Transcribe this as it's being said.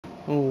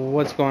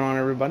What's going on,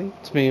 everybody?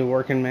 It's me,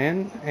 Working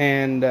Man,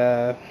 and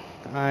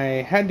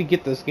I had to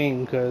get this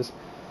game because,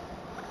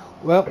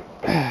 well,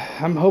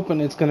 I'm hoping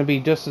it's going to be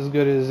just as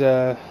good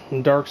as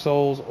Dark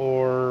Souls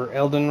or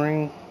Elden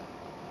Ring.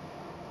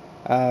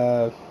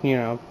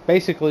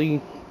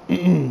 Basically,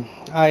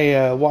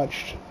 I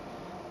watched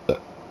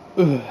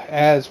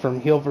Az from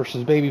Heel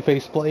vs.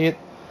 Babyface play it,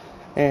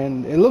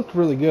 and it looked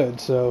really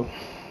good. So,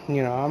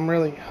 I'm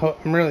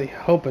really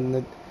hoping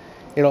that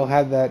it'll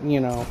have that,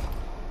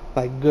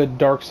 like good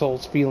Dark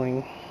Souls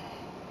feeling.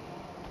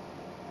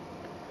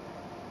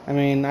 I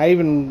mean, I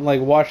even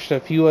like watched a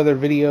few other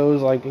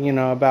videos, like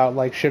about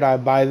like should I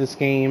buy this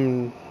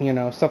game,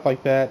 and stuff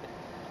like that.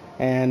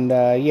 And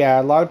yeah,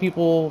 a lot of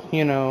people,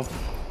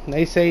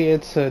 they say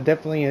it's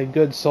definitely a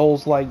good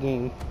Souls-like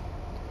game.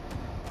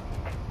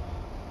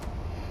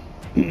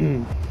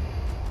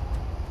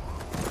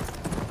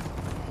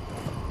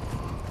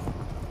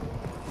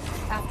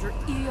 After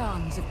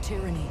eons of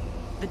tyranny,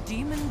 the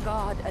demon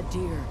god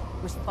Adir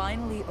was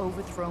finally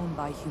overthrown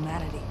by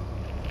humanity.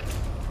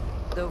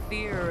 Though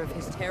fear of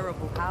his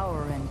terrible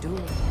power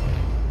endured.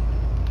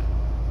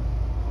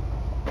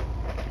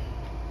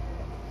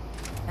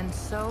 And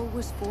so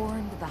was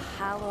formed the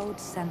hallowed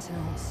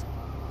sentinels,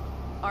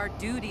 our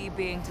duty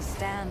being to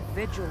stand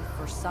vigil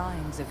for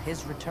signs of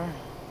his return.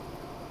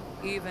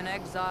 Even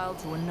exile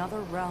to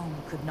another realm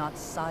could not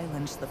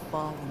silence the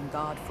fallen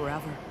god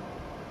forever.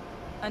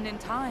 And in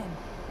time,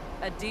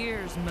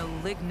 Adir's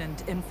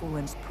malignant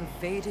influence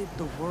pervaded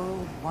the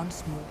world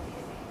once more.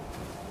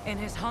 In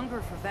his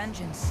hunger for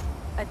vengeance,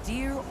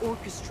 Adir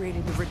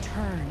orchestrated the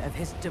return of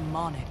his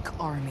demonic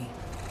army.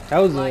 That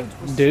was a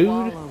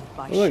dude?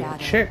 Look, a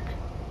chick.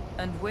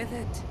 And with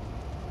it,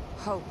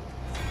 hope.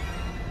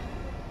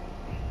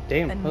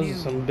 Damn, those are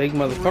some big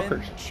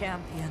motherfuckers.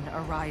 Champion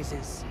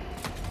arises.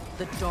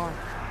 The Dark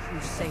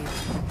Crusader.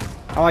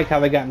 I like how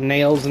they got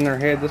nails in their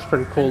head. That's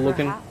pretty cool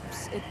looking.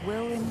 Perhaps it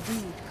will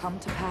indeed come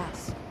to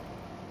pass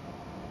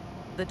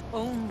that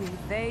only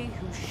they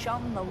who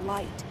shun the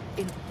light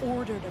in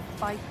order to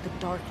fight the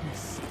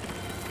darkness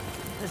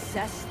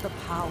possess the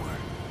power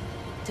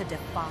to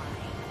defy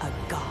a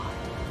god.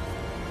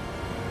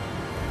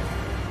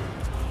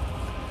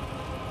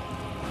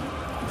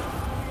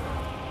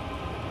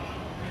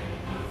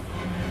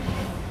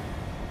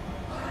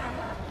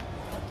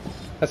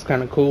 That's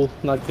kind of cool.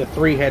 Like the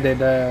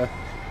three-headed, I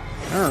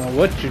don't know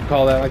what you'd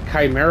call that, like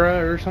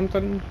chimera or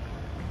something.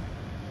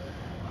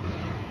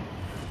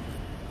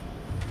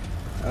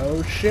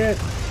 Oh shit.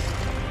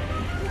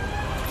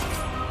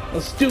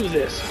 Let's do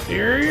this.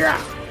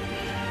 Yeah.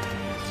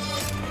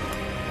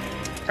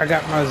 I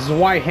got my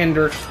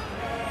Zweihander.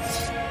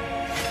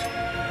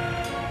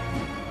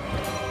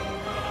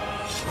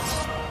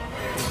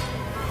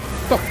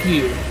 Fuck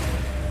you.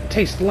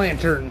 Taste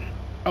lantern.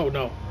 Oh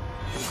no.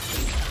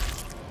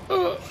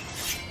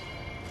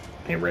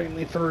 He ran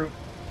me through.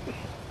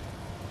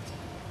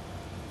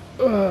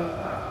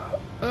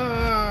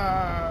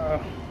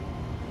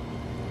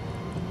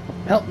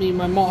 Help me,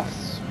 my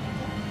moths.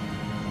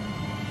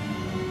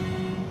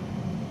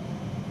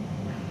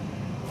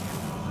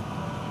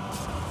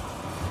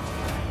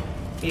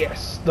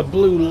 Yes, the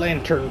blue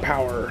lantern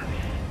power.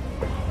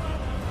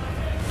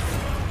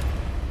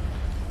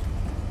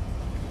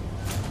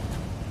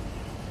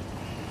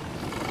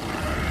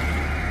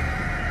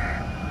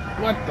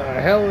 What the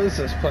hell is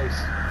this place?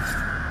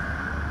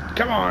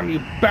 Come on, you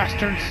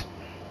bastards!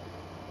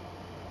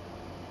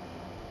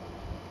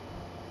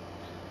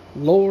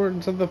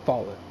 Lords of the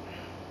Fallen.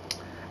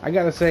 I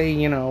gotta say,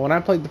 when I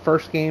played the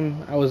first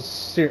game, I was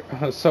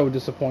so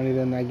disappointed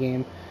in that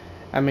game.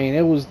 I mean,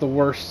 it was the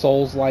worst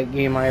Souls-like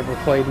game I ever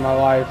played in my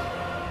life.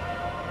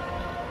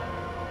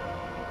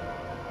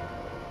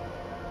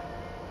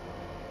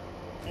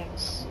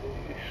 Let's see.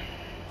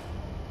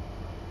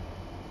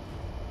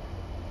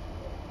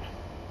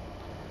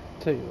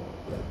 Tell you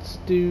what, let's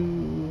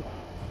do...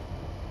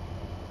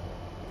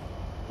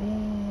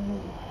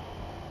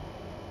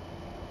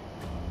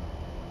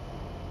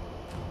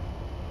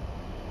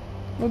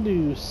 We'll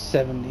do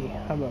 70.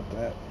 How about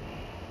that?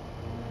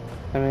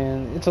 I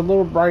mean, it's a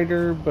little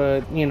brighter,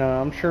 but,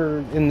 I'm sure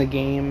in the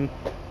game,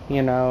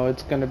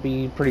 it's going to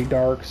be pretty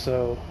dark,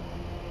 so...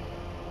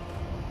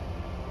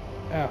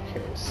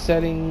 Okay,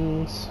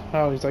 settings. I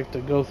always like to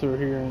go through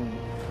here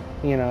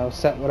and,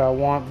 set what I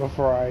want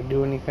before I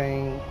do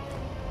anything.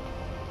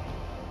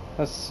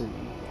 Let's see.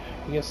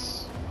 I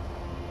guess...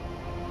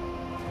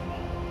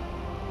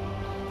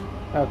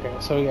 Okay,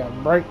 so we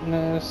got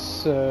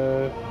brightness,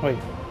 wait.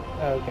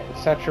 Okay,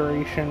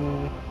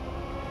 saturation.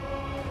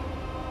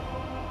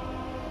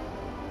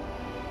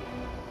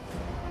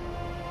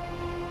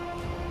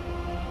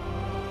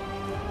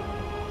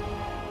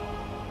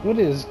 What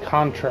is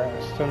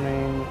contrast? I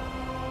mean,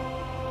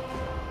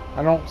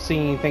 I don't see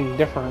anything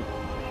different.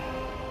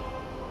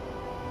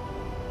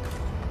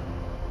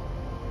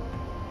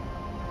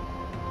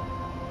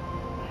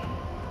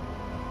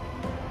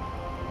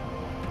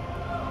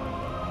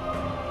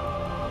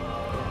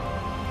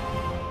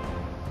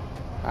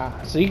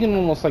 So you can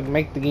almost like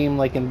make the game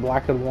like in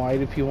black and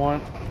white if you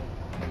want.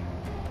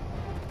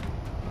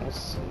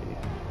 Let's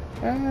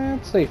see.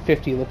 I'd say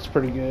 50 looks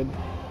pretty good.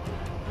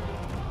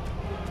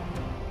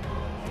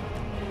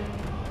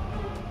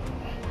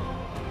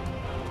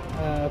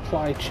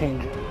 Apply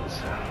changes.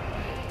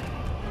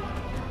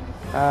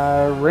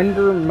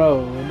 Render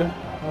mode.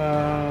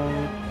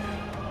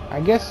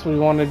 I guess we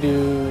want to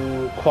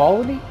do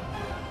quality.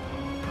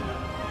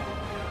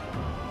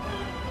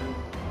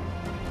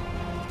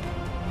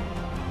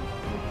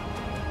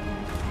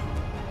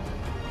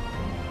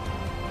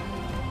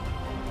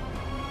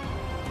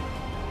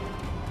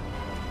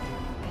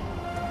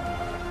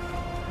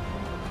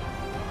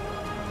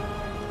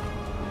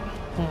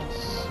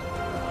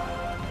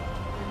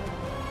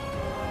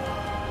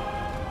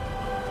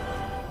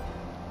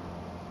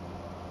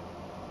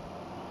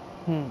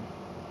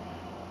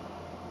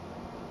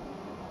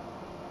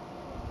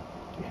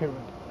 Here we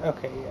go.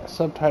 Okay, yeah,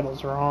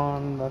 subtitles are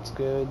on. That's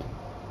good.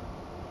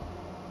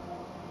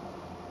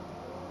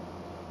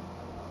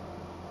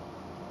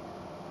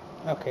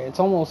 Okay, it's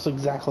almost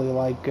exactly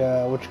like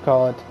what you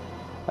call it.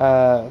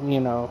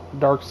 You know,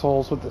 Dark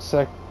Souls with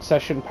the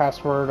session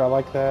password. I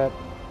like that.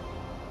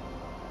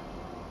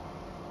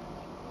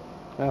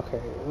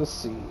 Okay, let's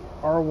see.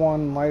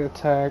 R1 light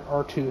attack,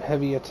 R2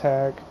 heavy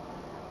attack,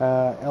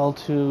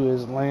 L2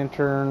 is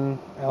lantern,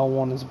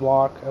 L1 is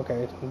block.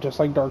 Okay, just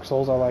like Dark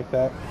Souls, I like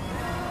that.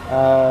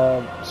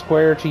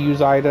 Square to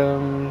use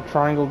item,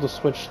 triangle to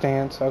switch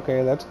stance.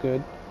 Okay, that's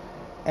good.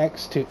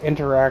 X to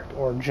interact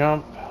or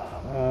jump,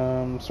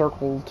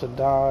 circle to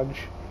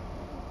dodge.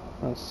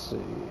 Let's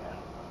see.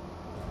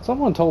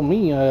 Someone told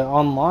me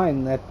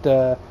online that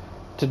to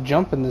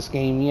jump in this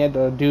game you had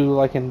to do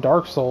like in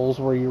Dark Souls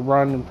where you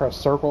run and press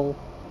circle.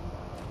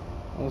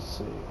 Let's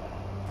see.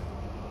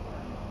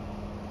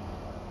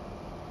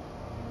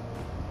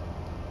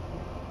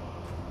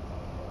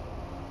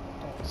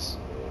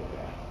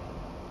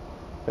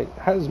 Wait,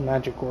 how does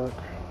magic work?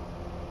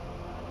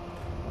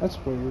 That's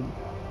weird.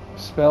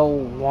 Spell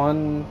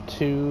 1,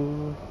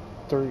 2,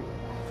 3.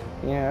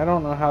 Yeah, I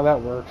don't know how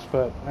that works,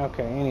 but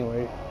okay,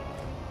 anyway.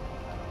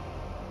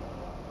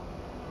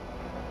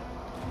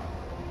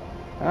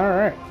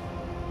 Alright.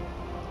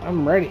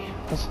 I'm ready.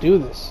 Let's do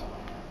this.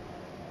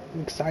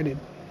 I'm excited.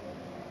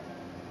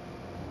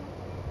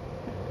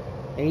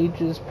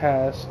 Ages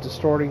pass,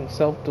 distorting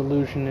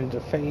self-delusion into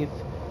faith,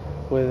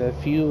 with a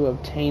few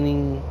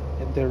obtaining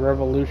the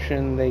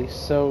revolution they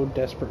so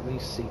desperately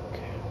seek.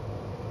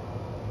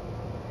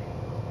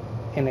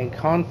 In a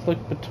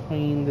conflict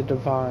between the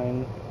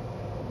divine,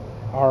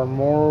 our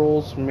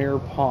morals mere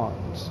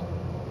pawns.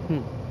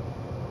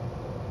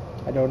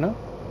 I don't know.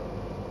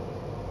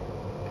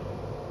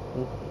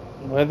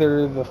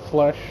 Whether the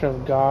flesh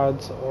of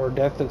gods or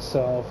death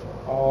itself,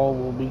 all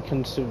will be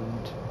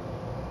consumed.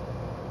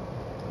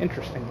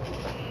 Interesting.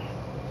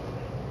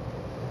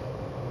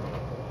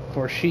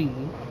 For she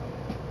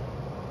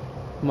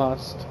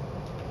must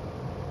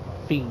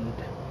feed.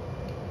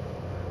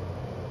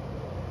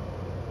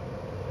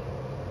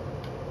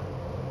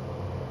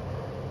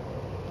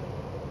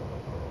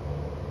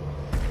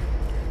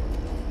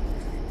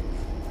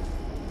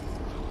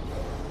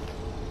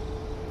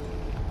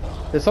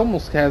 This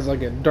almost has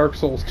like a Dark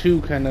Souls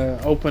 2 kind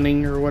of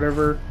opening or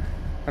whatever.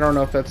 I don't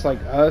know if that's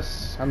like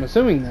us. I'm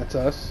assuming that's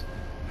us.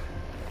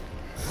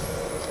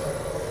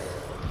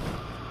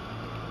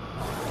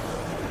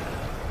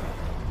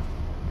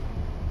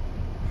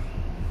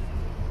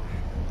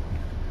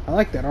 I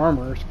like that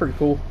armor. It's pretty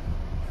cool.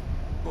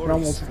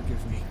 Boris,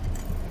 forgive me.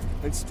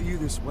 Let's do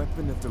this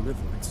weapon of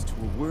deliverance to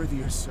a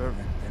worthier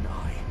servant than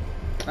I.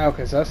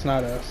 Okay, so that's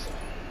not us.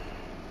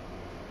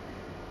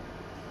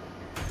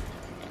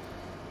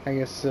 I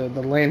guess the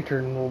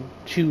lantern will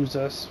choose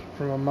us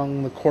from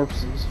among the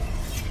corpses.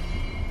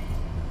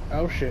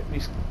 Oh shit,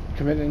 he's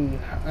committing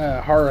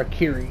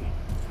harakiri.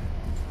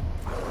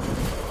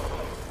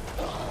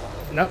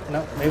 Nope,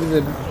 maybe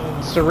the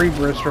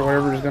Cerebrus or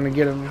whatever is going to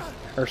get him.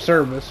 Or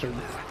Cerbus, or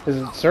is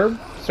it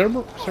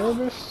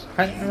Cerbus?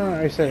 I don't know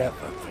how you say that.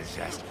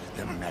 Possessed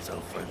the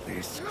metal for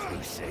this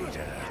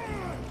crusader.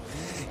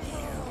 You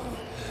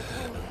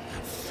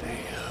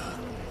failed.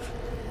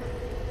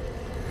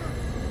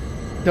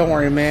 Don't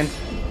worry, man.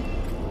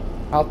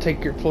 I'll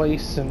take your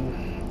place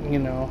and, you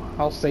know,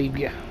 I'll save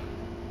you.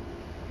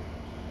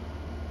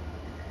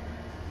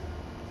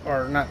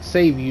 Or not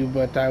save you,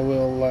 but I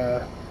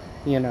will,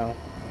 you know,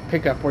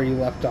 pick up where you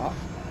left off.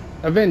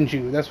 Avenge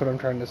you, that's what I'm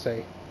trying to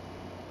say.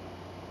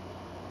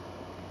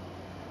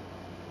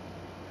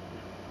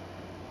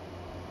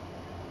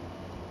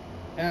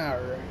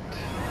 Alright.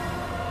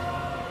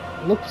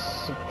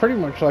 Looks pretty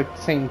much like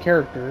the same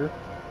character.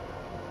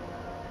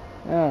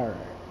 Alright.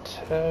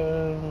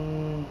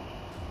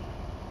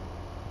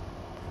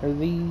 Are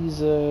these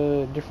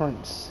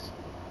different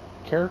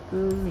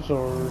characters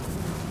or...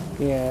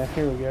 Yeah,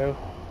 here we go.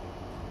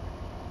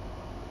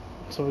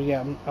 So we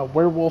got a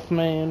werewolf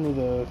man with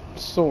a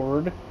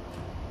sword.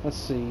 Let's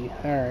see.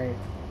 Alright.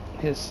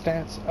 His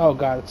stats... Oh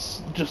god,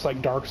 it's just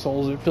like Dark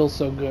Souls. It feels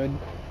so good.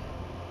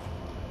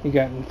 You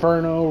got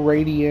Inferno,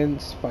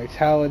 Radiance,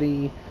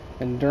 Vitality,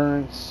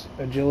 Endurance,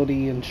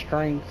 Agility, and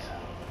Strength.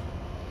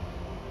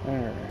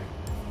 Alright.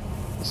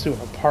 Let's see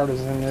what a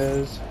partisan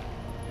is.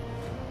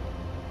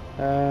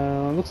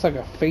 Looks like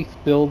a faith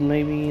build,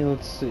 maybe.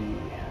 Let's see.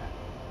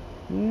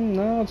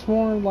 No, it's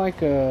more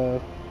like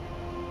a...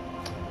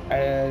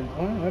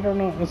 well, I don't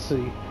know. Let's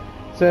see.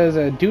 It says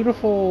a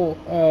dutiful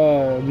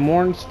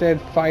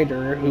Mornstead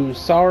fighter whose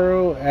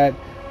sorrow at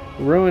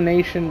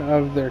ruination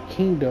of their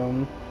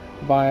kingdom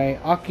by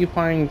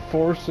occupying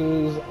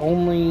forces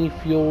only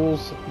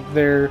fuels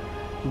their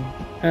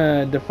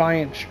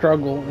defiant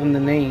struggle in the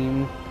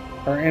name,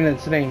 or in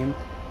its name,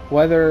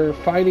 whether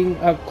fighting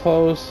up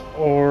close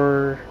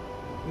or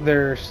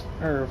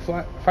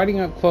fighting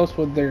up close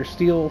with their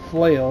steel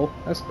flail.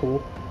 That's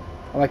cool.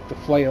 I like the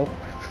flail.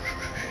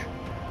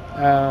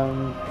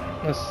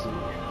 Let's see.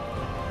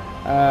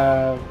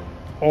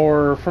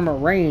 Or from a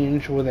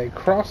range with a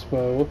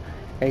crossbow,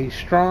 a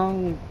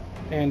strong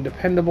and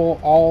dependable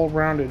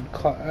all-rounded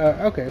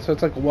okay, so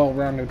it's like a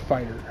well-rounded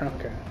fighter.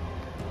 Okay.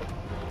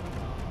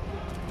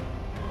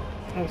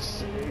 Let's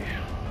see.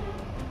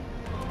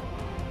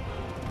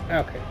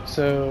 Okay,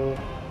 so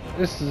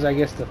this is, I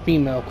guess, the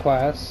female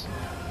class,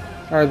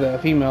 or the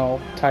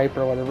female type,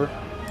 or whatever.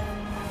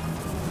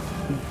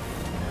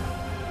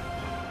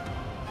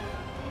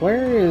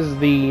 Where is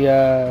the,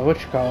 what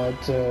you call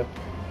it,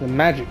 the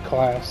magic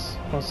class?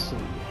 Let's see.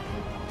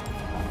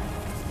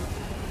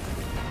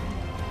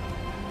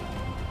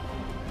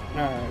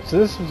 Alright, so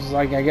this was,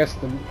 like, I guess,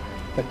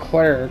 the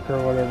cleric,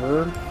 or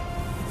whatever.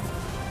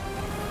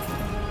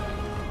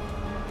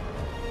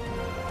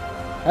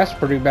 That's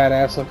pretty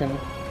badass looking.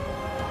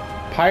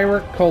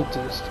 Pirate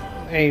cultist,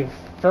 a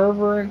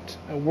fervent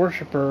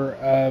worshipper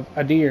of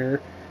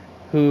Adir,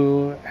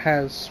 who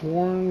has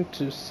sworn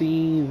to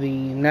see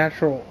the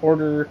natural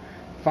order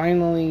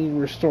finally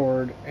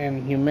restored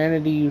and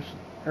humanity's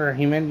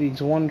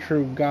one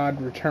true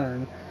God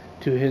return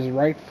to his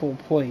rightful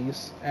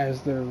place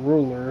as their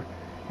ruler.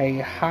 A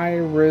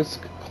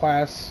high-risk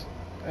class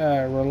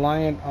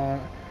reliant on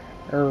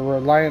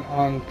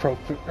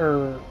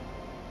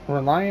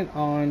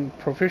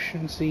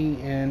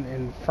proficiency in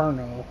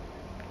Inferno.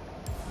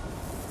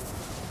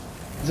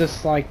 Is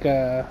this like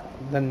the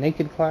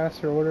naked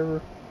class or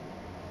whatever?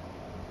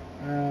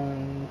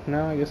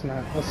 No, I guess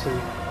not. Let's see.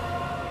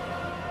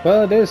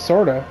 Well, it is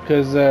sorta,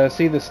 because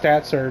see, the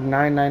stats are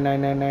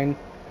 99999.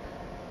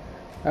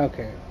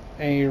 Okay.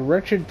 A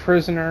wretched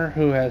prisoner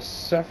who has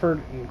suffered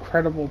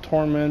incredible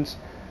torments,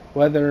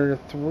 whether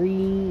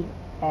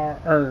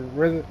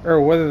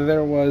whether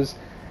there was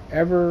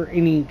ever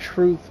any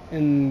truth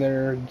in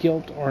their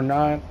guilt or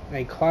not.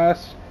 A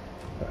class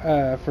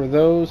for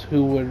those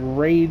who would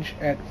rage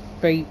at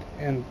fate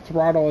and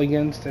throttle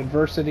against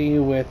adversity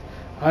with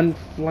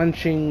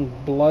unflinching,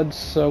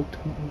 blood-soaked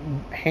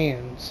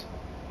hands.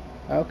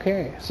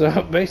 Okay,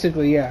 so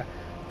basically, yeah,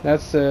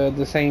 that's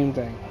the same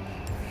thing.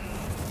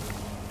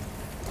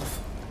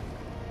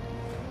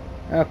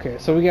 Okay,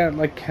 so we got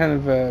like kind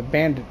of a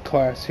bandit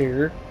class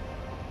here.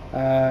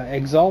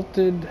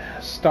 Exalted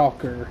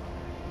Stalker,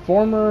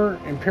 former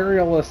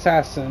Imperial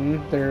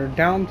assassin. Their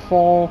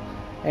downfall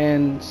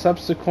and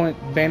subsequent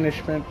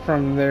banishment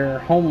from their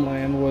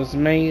homeland was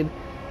made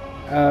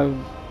of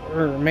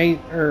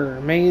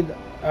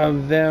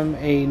them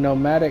a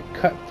nomadic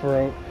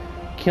cutthroat,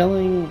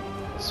 killing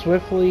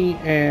swiftly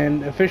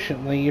and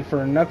efficiently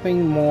for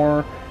nothing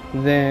more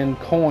than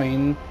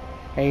coin.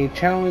 A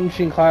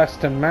challenging class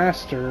to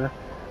master,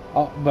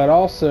 but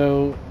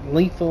also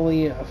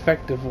lethally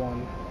effective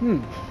one.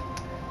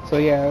 So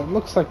yeah, it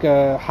looks like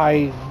a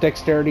high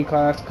dexterity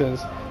class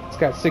because it's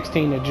got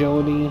 16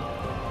 agility.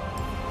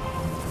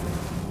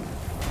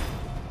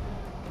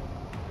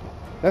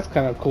 That's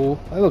kind of cool.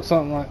 That looks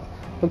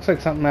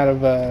like something out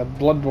of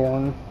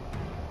Bloodborne.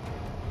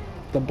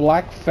 The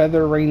Black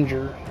Feather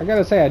Ranger. I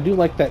gotta say, I do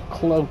like that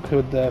cloak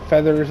with the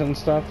feathers and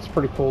stuff. It's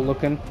pretty cool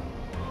looking.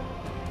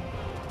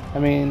 I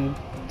mean,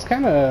 it's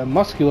kind of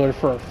muscular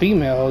for a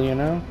female, you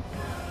know.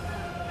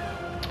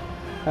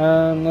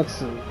 Let's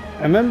see.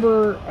 A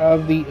member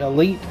of the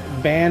elite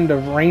band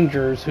of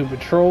rangers who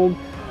patrolled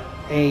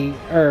the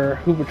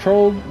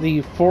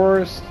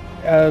forest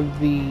of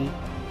the,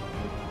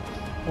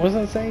 what does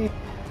it say?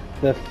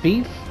 The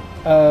fief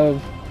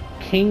of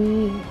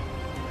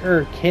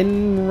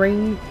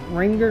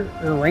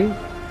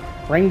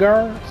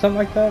Rangar, something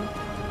like that.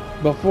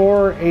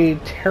 Before a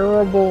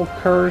terrible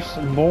curse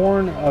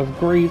born of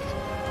grief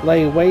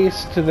lay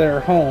waste to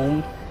their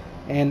home,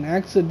 and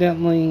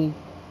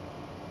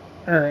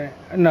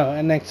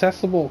an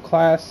accessible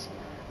class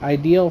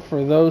ideal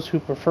for those who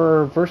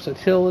prefer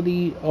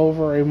versatility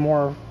over a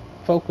more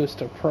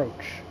focused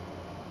approach.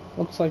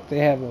 Looks like they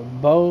have a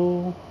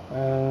bow,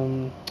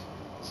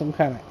 some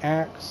kind of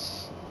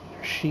axe,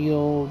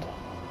 shield.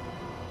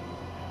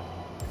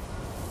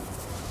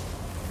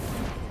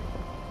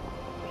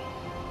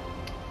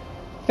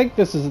 I think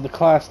this is the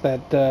class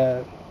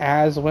that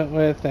Az went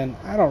with, and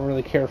I don't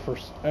really care for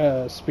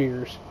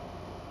spears.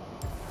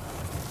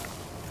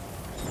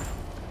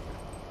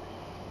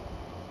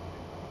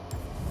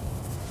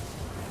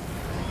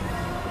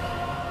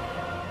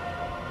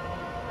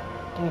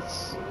 Let's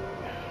see.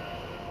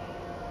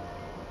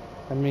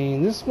 I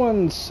mean, this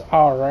one's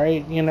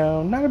alright, you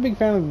know. Not a big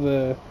fan of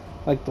the,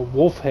 like, the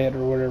wolf head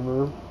or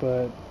whatever,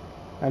 but,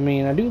 I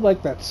mean, I do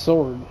like that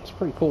sword. It's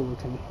pretty cool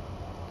looking.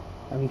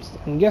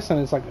 I'm guessing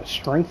it's like a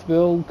strength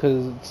build,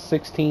 because it's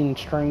 16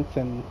 strength,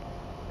 and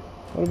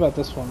what about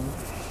this one?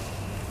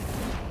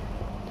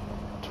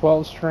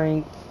 12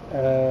 strength,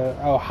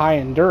 oh, high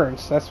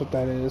endurance, that's what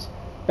that is.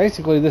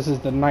 Basically, this is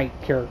the knight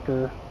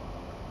character.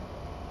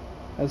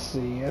 Let's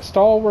see, a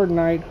stalwart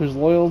knight whose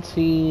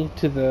loyalty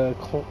to the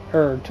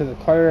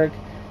cleric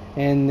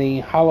and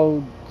the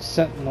hallowed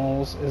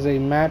sentinels is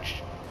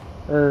matched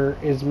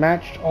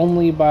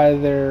only by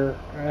their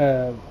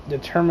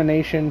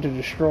determination to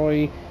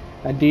destroy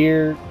a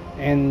deer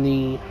and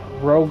the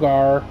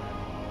Rogar,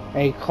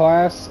 a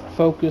class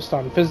focused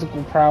on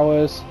physical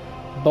prowess,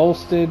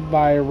 bolstered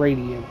by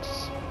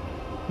radiance.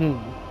 I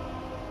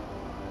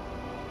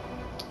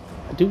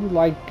do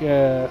like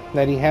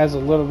that he has a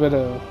little bit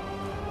of.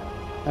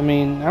 I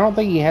mean, I don't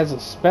think he has a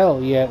spell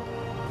yet,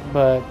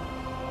 but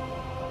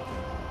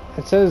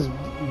it says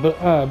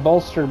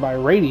bolstered by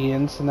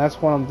radiance, and that's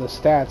one of the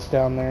stats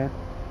down there.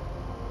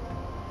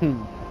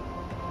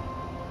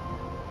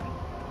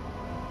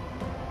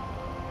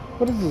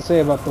 What does it say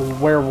about the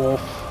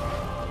werewolf?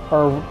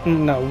 Or,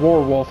 no,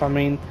 warwolf, I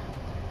mean.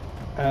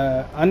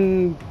 Or,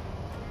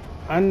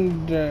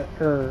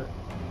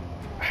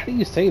 how do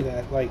you say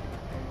that? Like,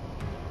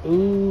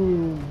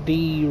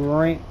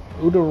 Udiranger,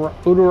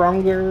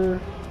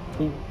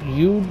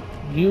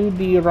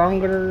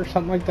 Udiranger,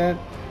 something like that.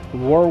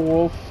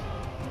 Warwolf.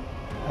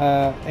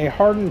 A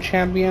hardened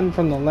champion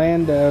from the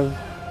land of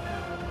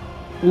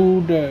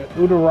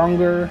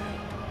Udiranger,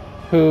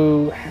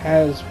 who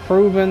has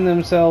proven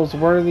themselves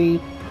worthy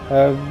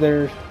of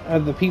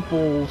the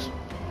people's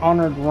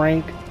honored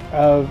rank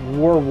of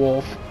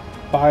warwolf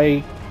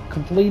by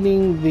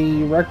completing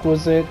the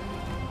requisite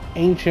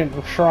ancient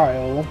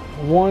trial,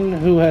 one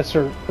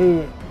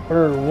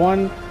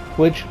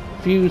which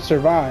few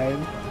survive,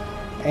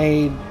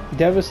 a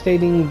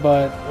devastating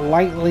but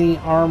lightly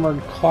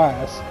armored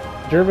class,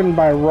 driven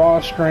by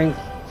raw strength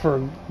for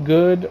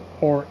good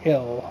or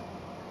ill.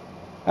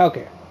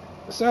 Okay,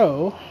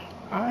 so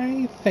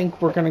I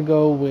think we're gonna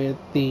go with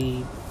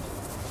the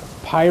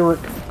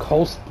pirate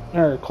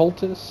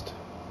cultist.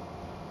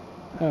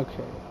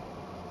 Okay.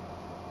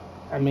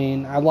 I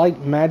mean, I like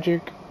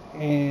magic,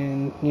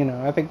 and, you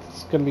know, I think this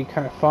is going to be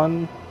kind of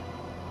fun.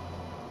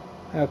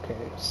 Okay,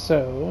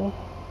 so.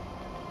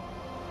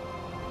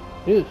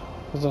 Ew,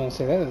 I was going to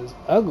say, that is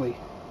ugly.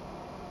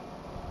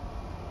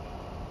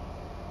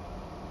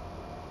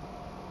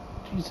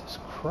 Jesus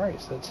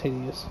Christ, that's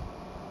hideous.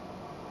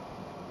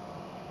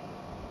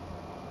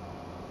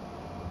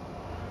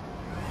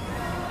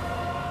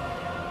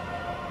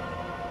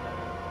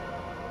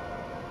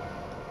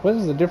 What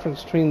is the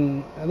difference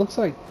between, it looks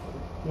like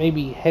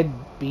maybe head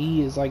B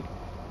is like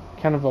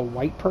kind of a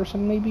white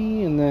person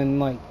maybe, and then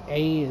like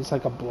A is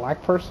like a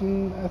black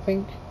person, I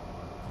think,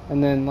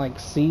 and then like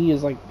C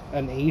is like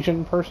an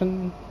Asian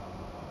person.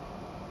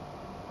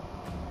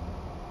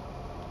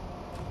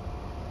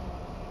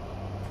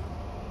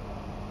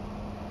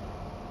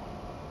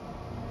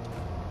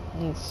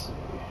 Let's see.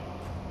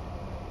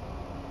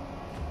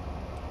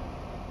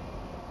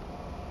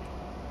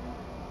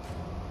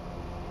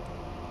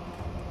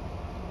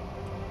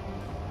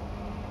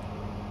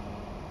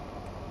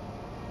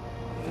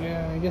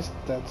 Yeah, I guess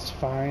that's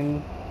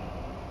fine.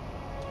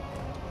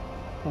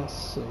 Let's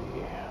see.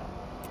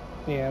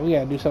 Yeah, we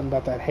gotta do something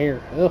about that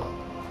hair. Ugh,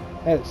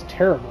 that is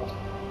terrible.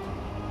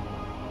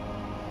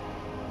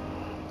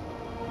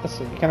 Let's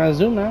see, can I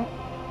zoom out?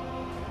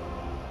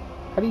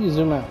 How do you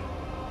zoom out?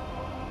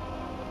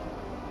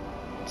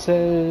 It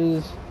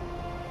says...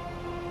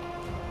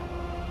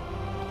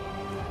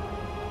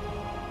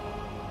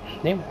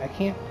 Damn it, I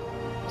can't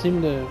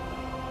seem to...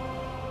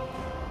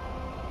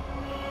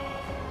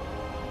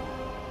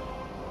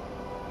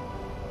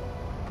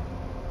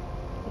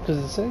 Because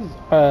it says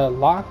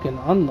lock and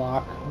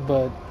unlock,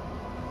 but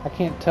I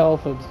can't tell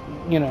if it's,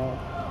 you know,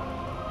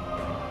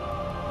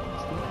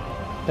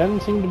 it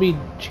doesn't seem to be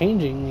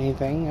changing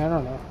anything. I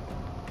don't know.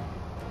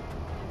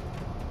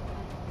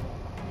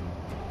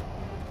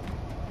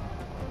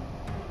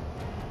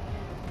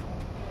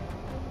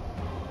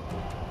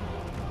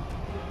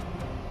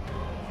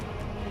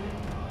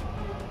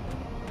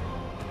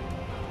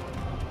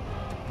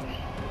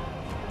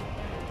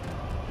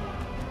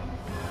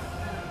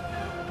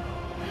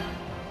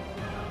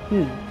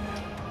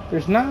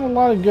 There's not a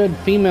lot of good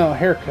female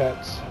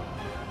haircuts.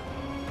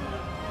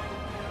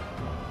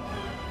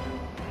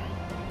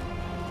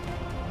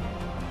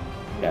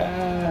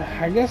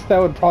 I guess that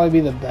would probably be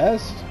the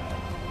best.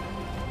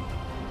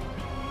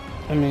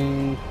 I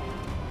mean,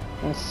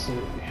 let's see.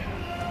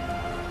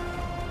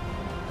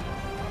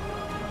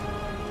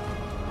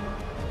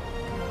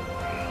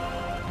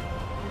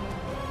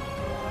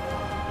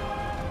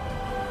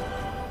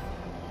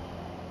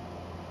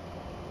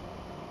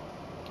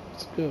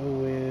 Let's go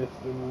with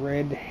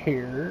red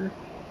hair.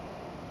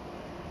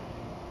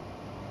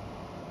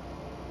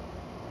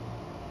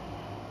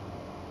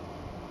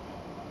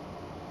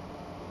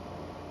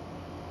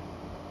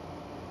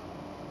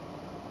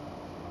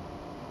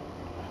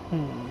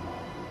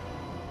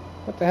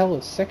 What the hell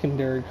is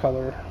secondary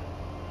color?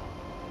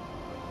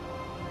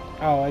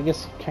 Oh, I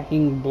guess you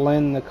can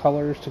blend the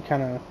colors to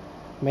kind of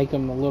make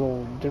them a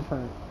little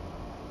different.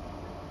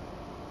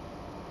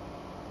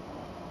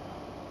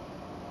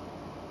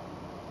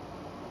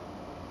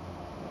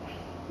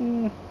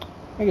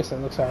 I guess that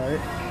looks alright.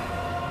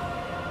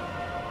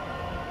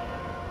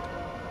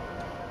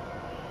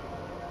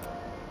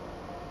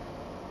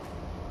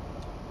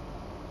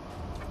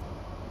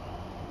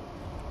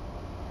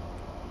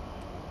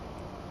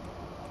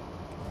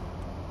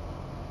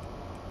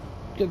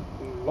 Good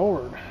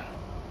Lord.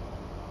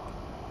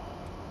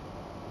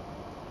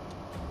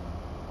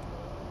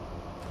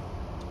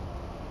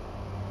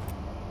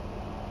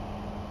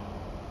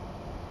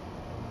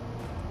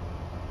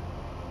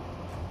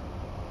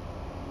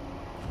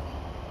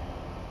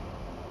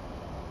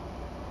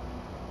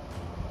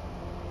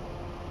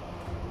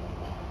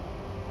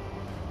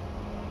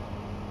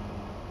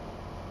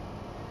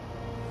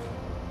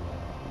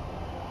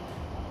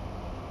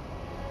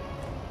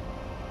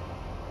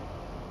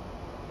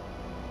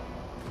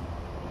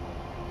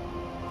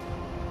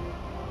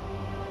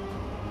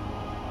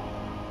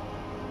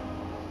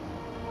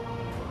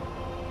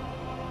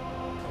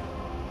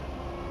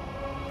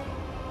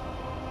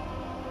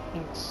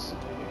 Let's see.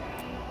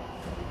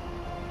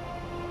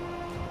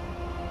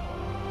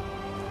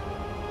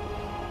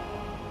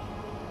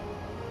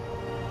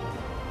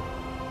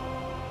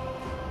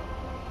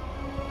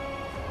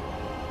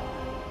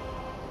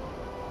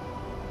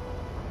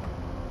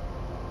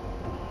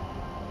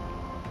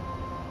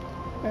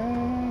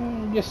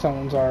 I guess that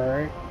one's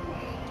alright.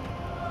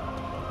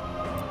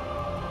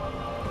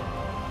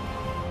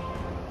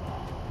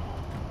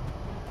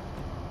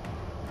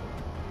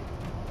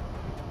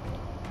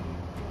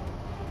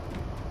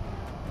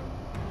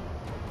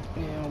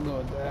 Yeah, I'll go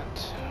with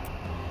that.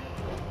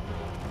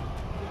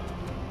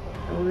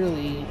 I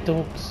really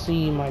don't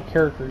see my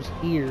character's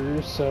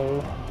ears,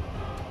 so...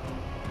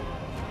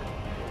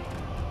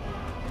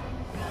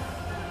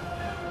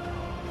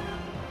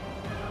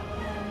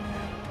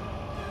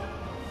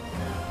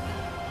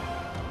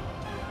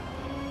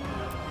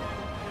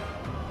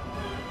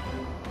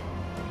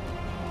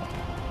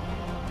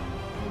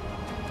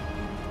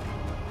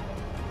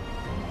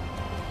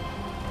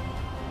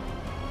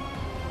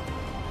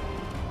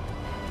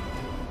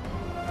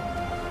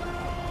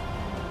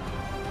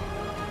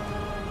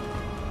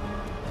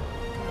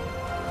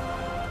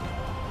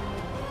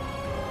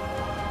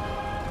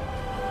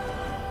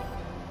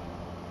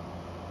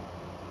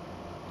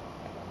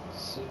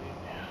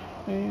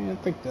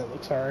 I think that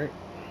looks alright.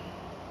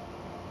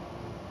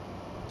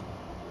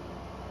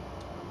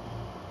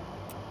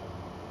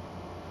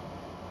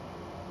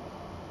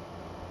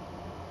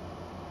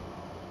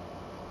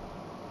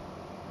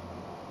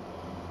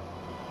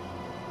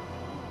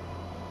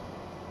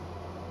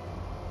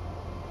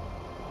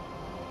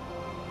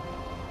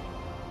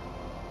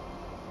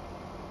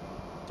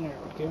 There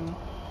we go.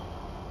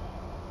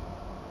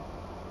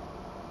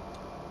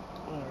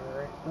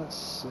 Alright, let's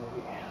see.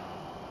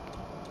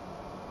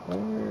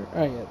 Where?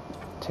 Oh yeah,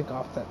 take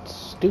off that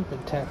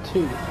stupid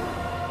tattoo.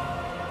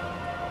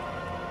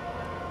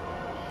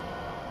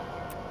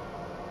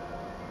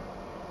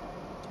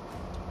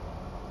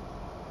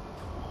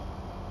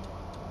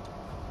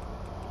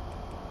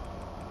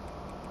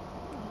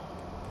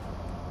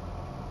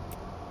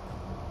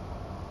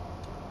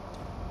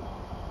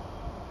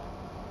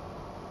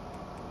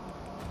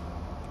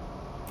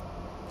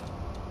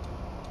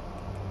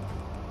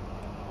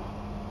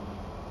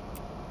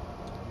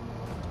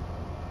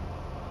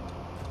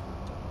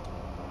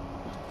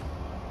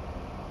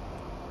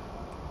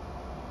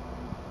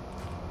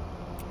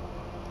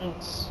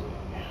 Let's see.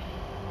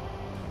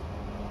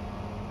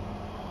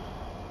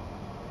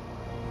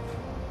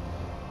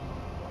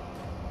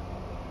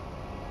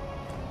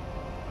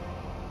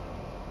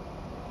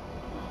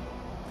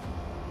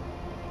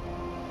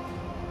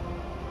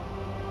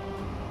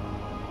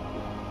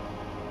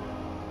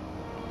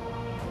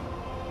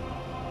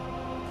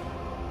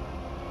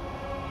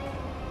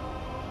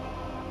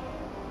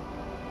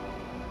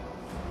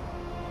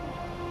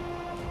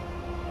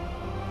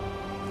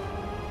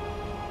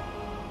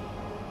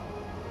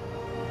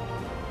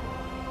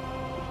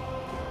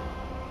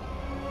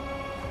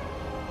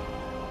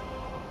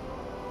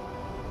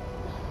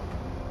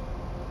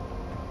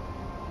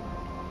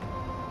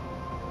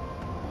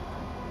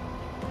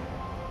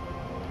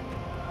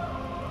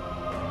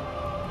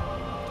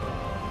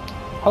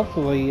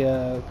 Hopefully,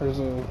 there's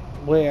a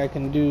way I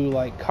can do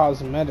like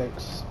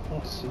cosmetics.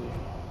 Let's see.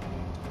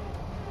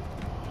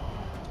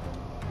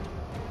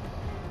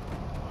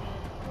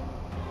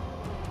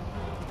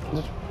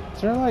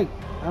 Is there like,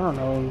 I don't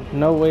know,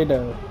 no way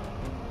to...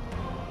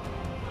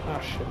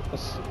 Oh shit,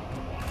 let's see.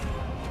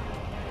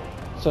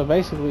 So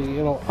basically,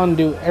 it'll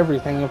undo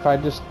everything if I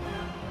just...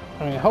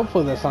 I mean,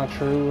 hopefully that's not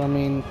true. I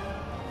mean,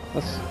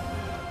 let's...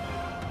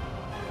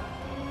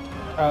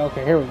 Oh,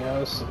 okay, here we go.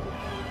 Let's see.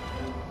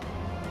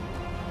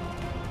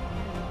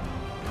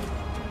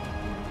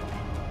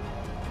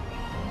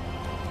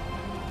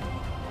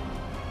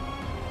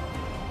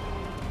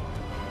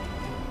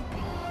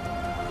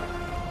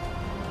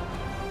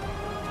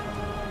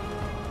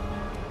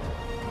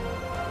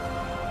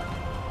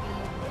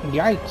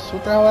 Yikes,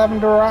 what the hell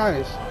happened to her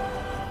eyes?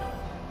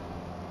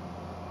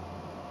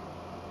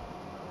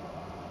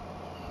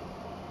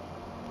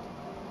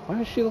 Why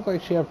does she look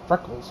like she has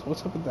freckles?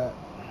 What's up with that?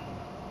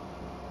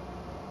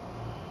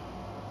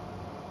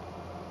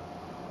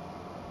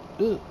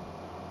 Ugh.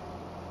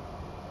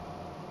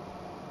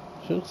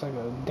 She looks like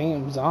a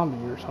damn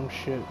zombie or some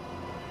shit.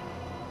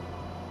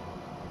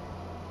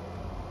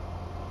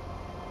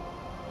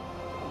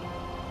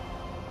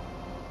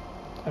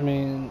 I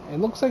mean, it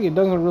looks like it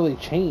doesn't really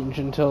change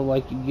until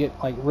like you get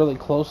like really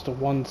close to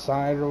one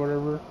side or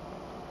whatever.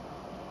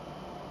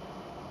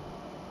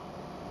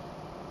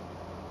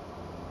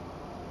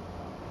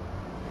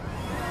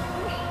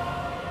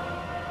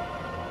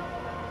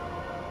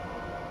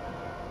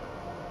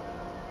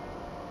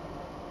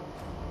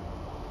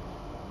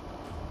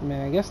 I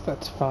mean, I guess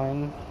that's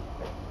fine.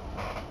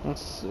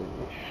 Let's see.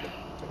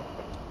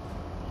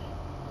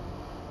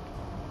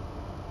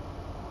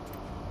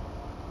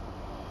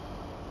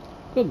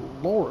 Good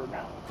lord.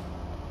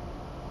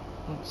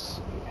 Let's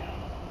see.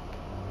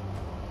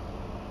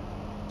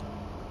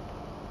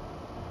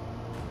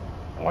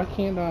 Why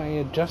can't I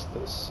adjust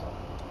this?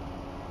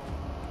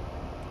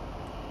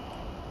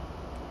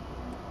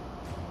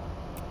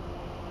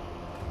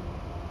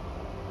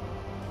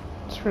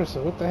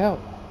 Seriously, what the hell?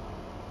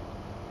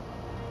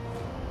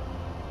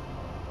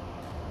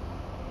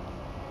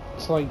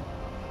 It's like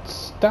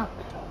stuck.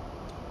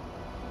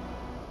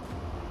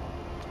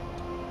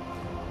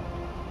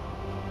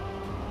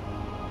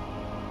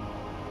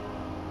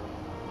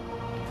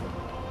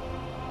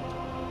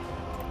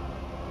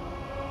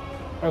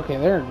 Okay,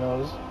 there it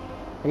goes.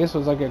 I guess it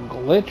was like a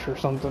glitch or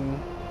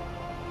something.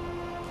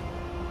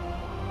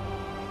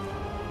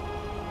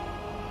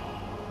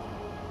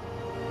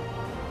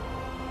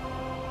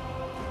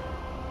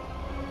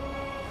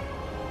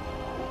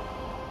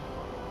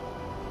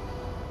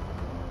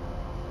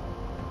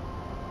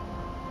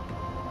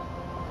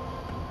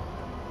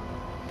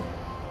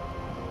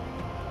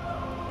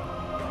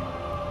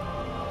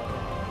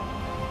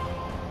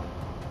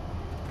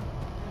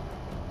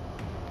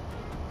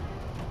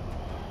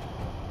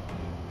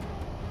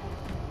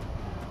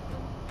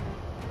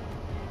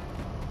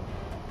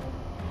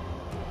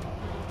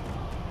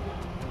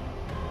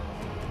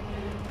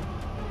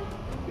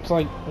 It's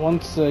like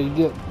once you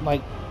get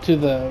like to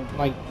the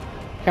like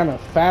kind of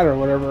fat or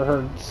whatever,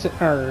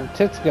 her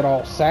tits get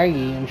all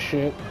saggy and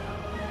shit.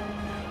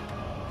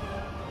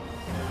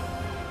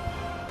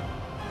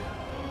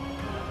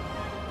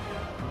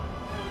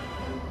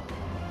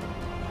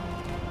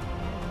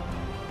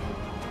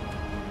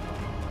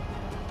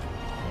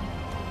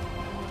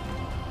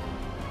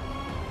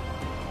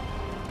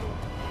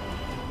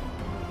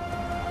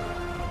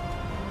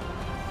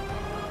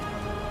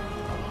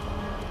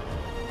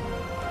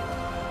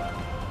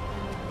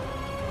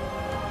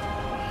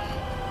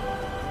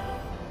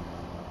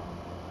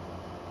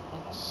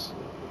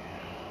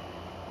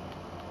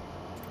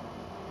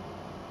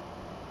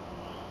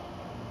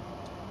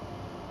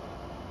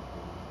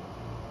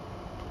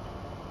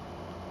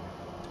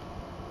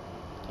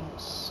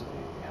 Let's see.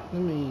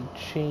 Let me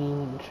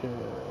change.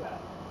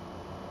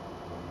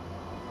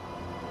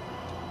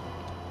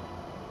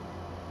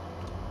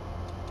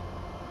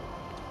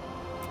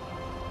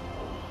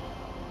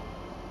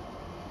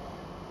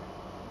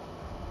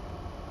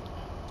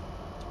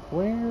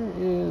 Where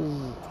is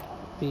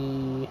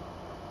the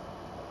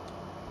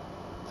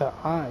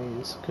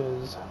eyes?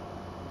 Because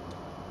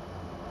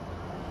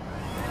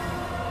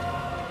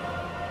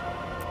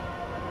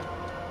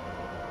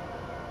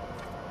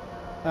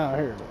oh,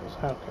 here it is.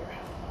 Okay.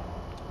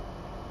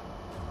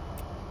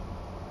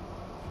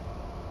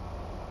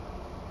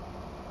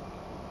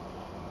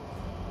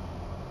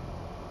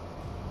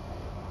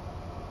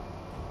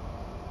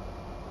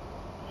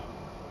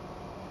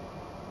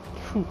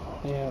 Whew.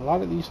 Yeah, a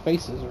lot of these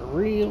faces are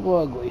real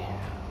ugly.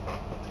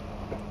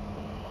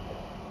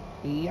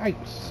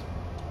 Yikes.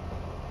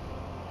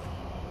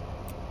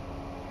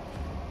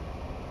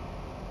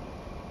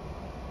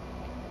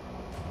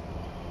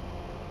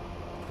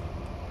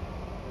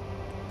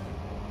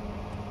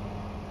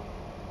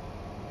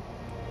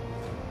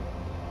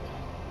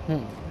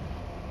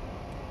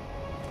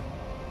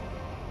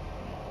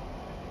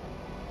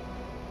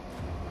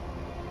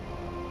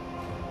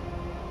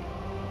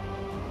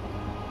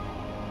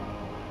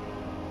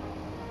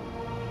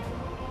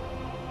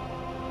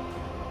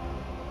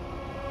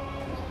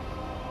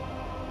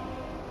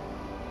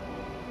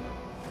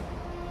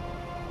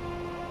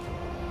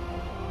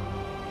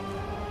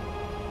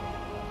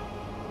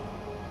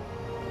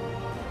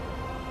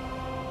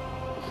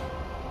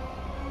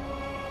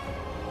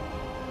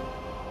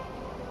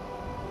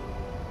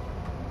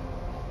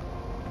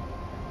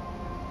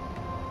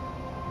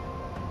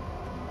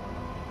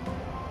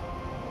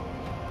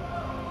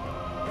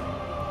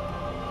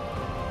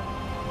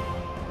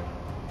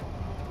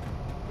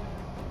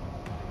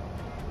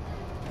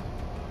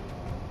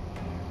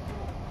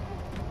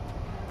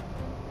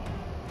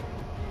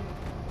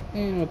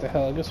 And what the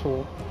hell, I guess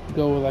we'll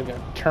go with like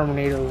a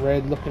Terminator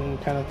red looking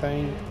kind of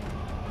thing.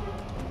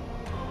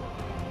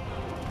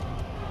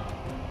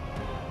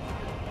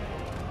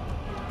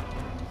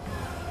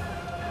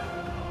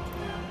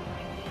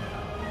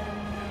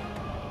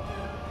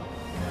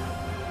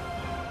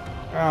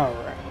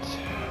 Alright.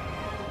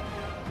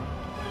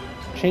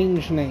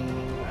 Change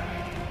name.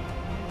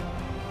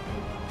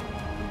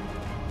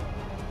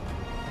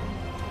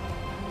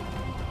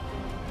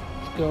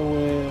 Let's go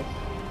with,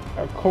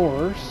 of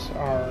course,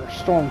 our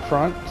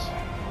Stormfront.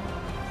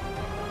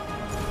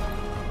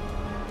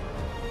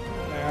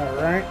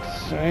 Alright,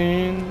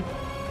 and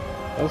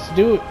let's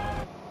do it.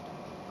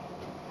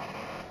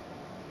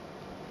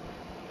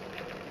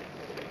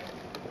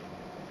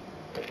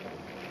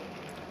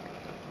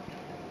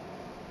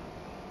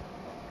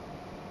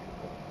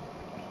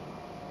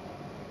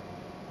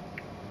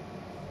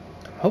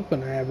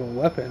 Hoping I have a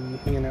weapon,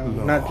 you know,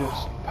 Lord, not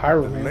just the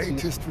pyromancy.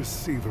 latest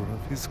receiver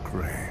of his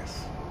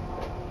grace.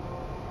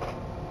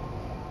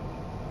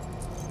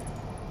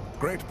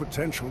 Great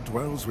potential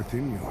dwells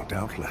within you,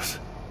 doubtless,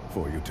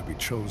 for you to be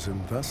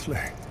chosen thusly.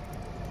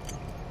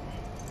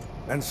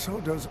 And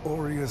so does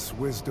Aureus'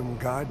 wisdom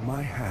guide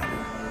my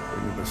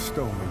hand in the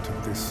bestowment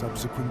of this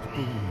subsequent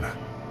boon.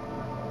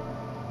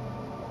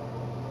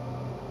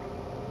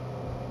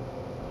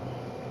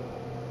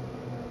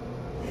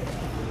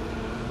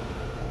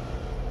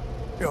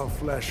 Your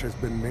flesh has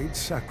been made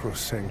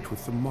sacrosanct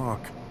with the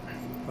mark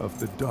of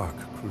the Dark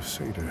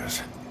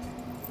Crusaders.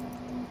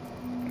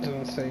 I was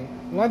gonna say,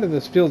 a lot of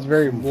this feels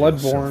very Prove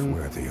yourself Bloodborne.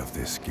 worthy of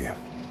this gift.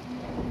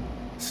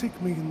 Seek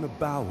me in the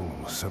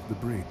bowels of the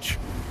bridge.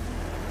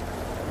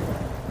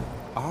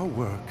 Our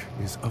work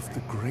is of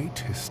the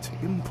greatest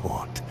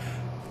import.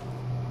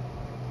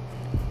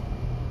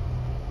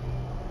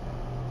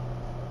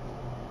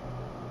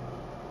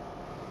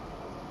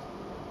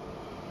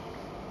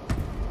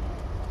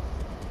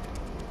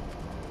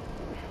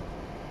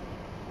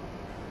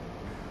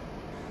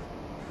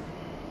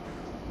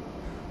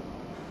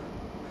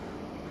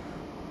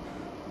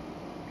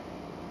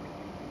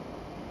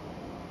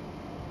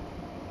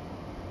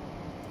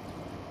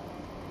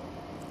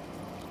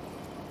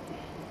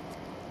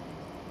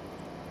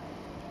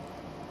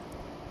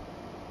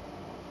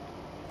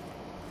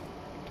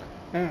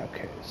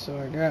 Okay, so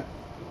I got,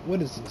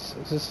 what is this?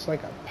 Is this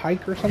like a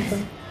pike or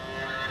something?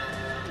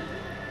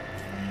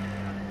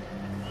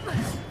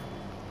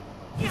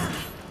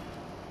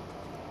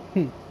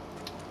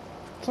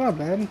 It's not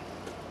bad.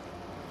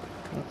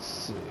 Let's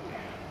see.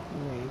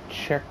 Let me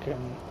check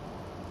and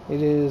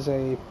it is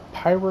a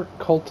pirate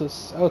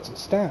cultist. Oh, it's a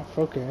staff.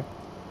 Okay.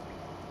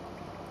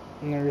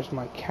 And there's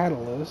my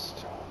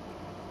catalyst.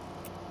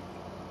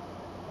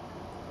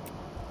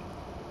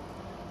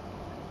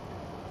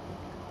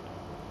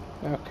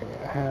 Okay,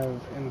 I have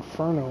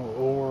Inferno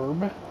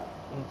Orb.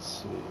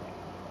 Let's see.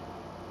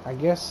 I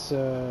guess,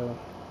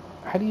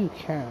 how do you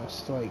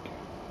cast, like...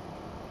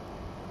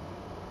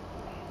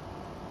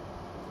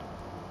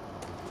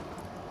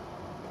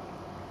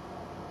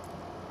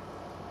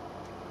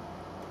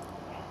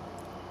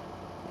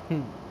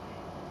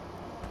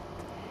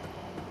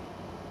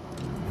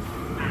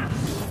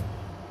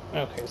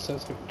 Okay, so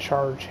it's going to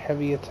charge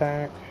heavy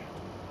attack.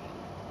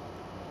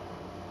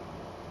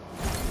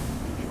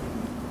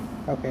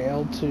 Okay,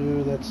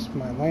 L2, that's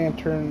my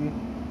lantern.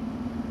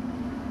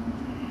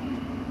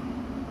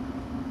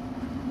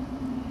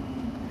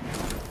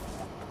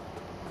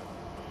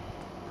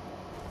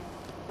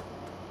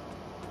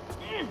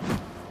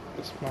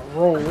 That's my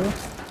roll.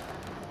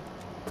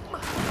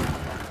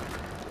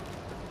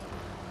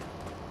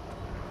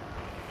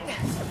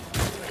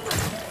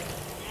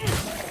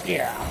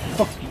 Yeah,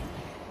 fuck you.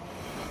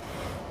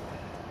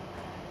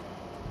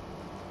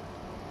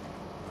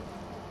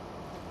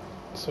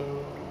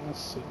 So, let's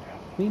see.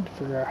 I need to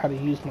figure out how to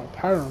use my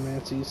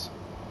pyromancies.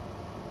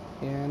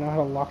 Yeah, I know how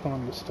to lock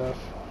on to stuff.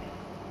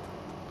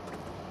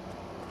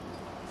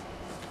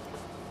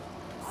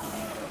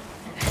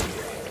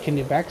 Can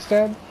you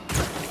backstab?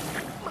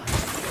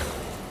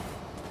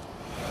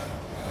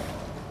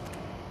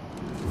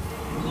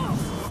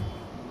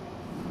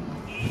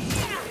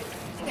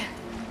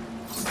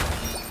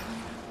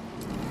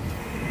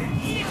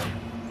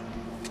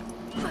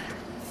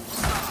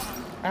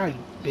 Ow, you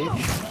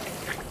bitch.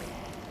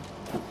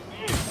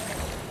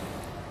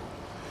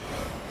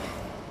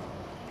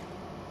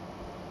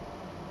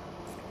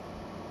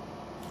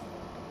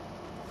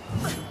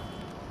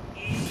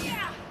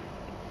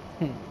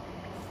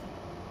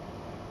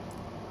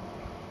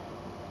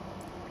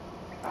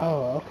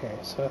 Oh, okay,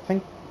 so I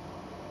think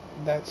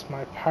that's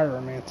my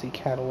pyromancy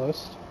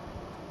catalyst.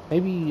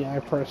 Maybe I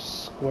press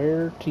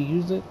square to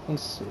use it?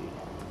 Let's see.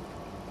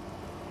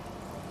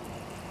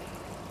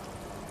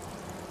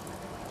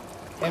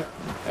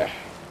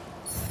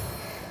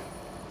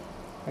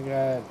 I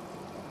got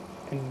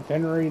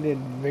Invenerated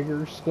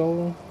Vigor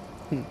Skull.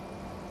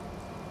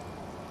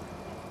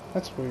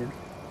 That's weird.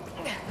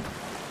 It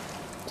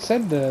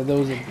said there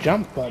was a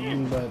jump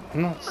button, but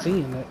I'm not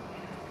seeing it.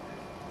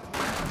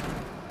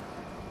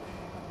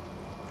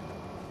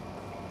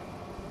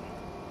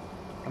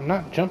 I'm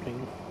not jumping.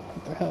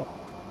 What the hell?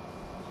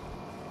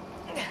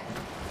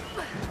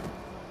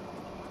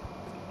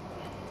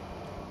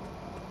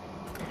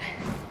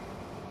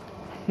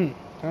 I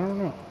don't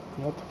know.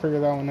 We'll have to figure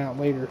that one out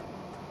later.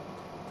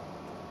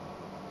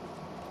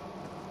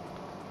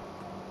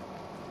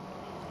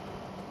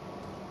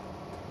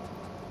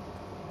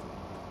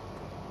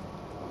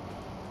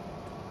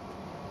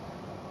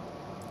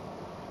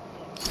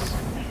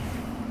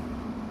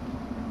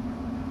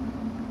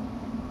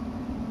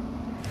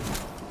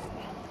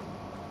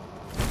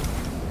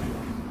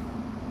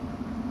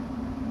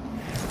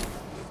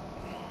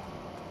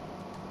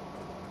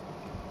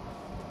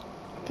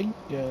 think,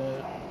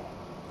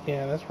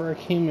 yeah, that's where I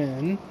came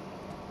in.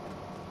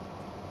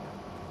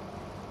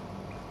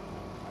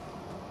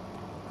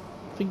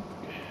 I think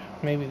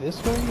maybe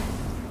this way?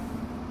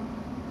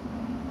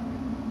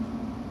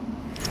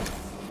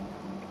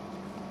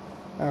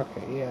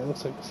 Okay, yeah, it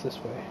looks like it's this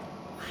way.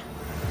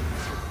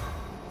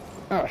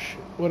 Oh shit,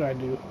 what'd I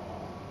do?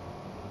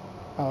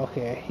 Oh,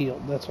 okay, I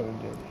healed, that's what I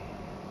did.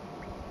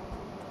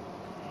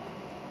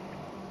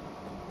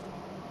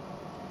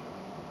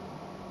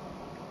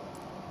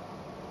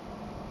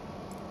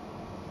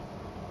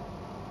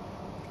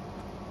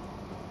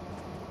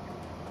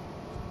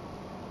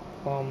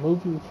 While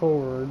moving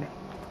forward.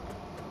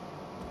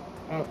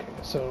 Okay,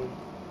 so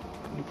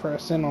you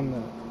press in on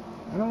the...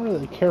 I don't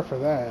really care for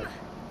that.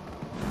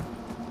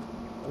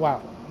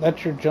 Wow,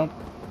 that's your jump?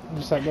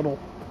 Just that little...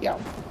 Yeah.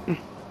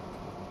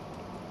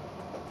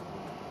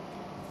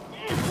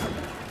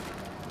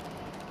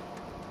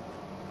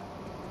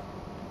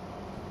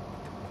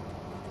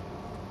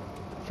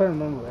 If I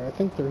remember, I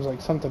think there's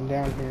like something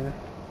down here.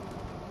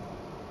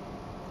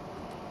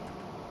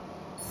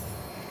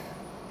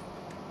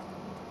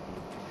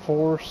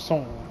 For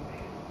song.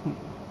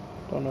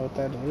 Don't know what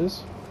that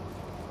is.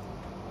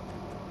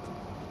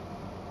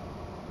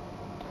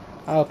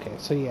 Okay,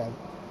 so yeah.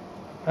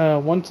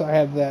 Once I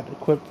have that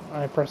equipped,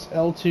 I press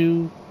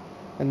L2,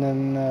 and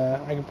then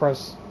I can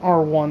press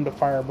R1 to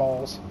fire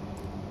balls.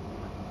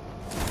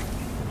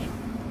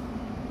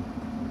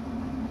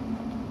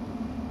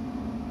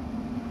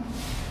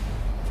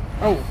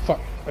 Oh, fuck.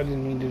 I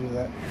didn't mean to do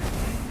that.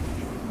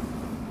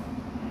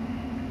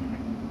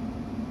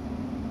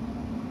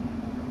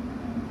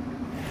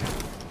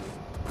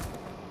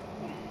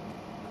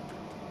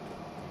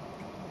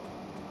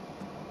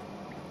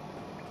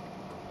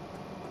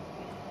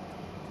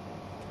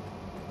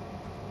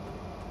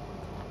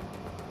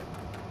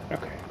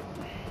 Okay.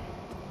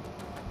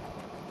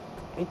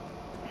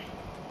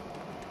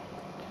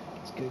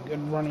 Let's get a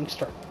good running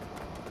start.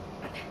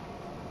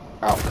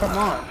 Oh, come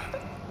on.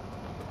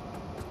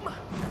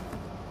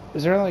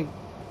 Is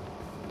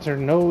there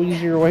no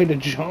easier way to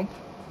jump?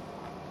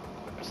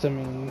 'Cause, I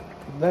mean,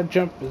 that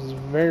jump is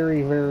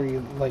very, very,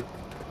 like...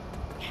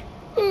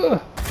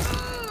 Ugh.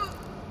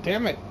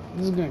 Damn it.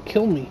 This is gonna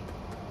kill me.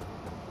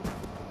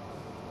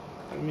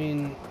 I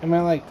mean, am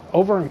I, like,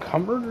 over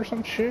encumbered or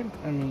some shit?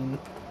 I mean,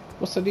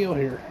 what's the deal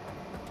here?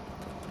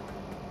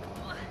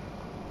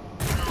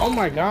 Oh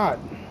my god.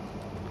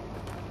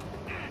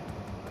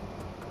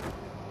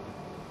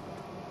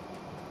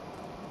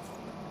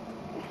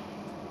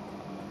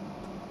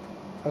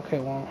 Okay,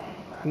 well,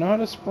 I know how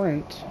to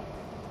sprint.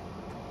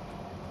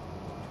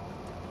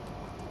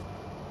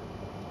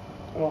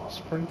 Well,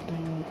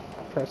 sprinting,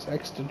 press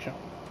X to jump.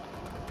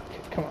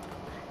 Okay, come on.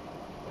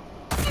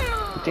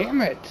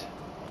 Damn it!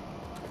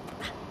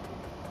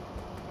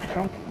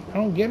 I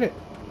don't get it.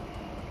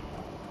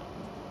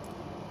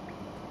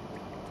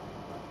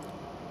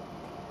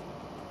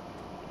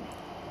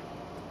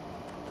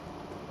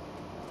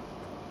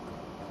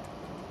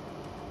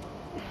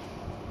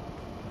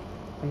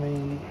 I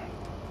mean,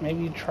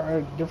 maybe try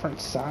a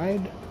different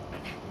side?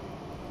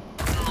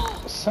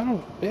 Son of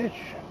a bitch.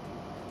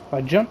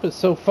 My jump is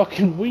so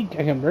fucking weak,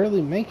 I can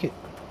barely make it.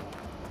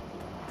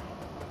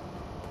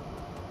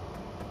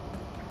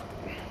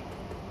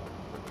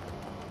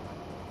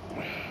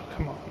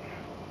 Come on.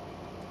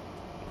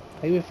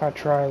 Maybe if I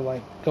try,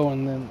 like,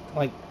 going then,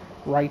 like,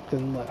 right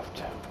then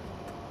left.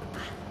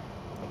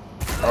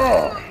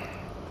 Oh!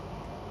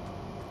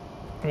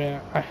 Yeah,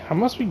 I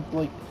must be,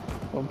 like,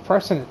 well,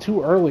 pressing it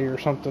too early or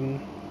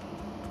something.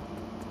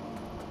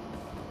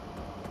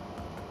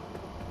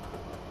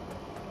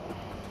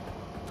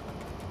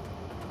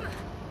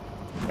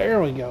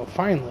 There we go,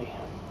 finally.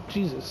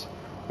 Jesus.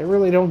 They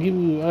really don't give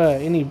you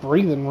any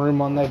breathing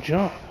room on that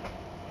jump.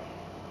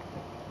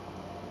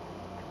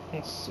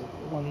 Let's see.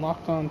 When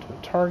locked onto a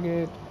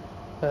target,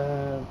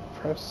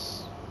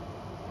 press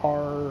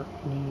R,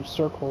 use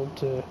circle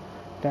to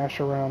dash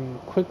around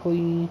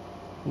quickly,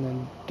 and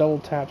then double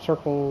tap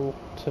circle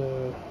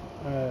to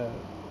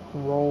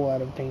roll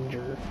out of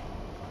danger.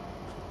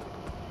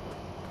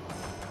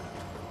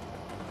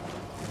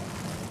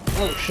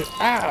 Oh shit,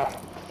 ah!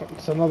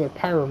 It's another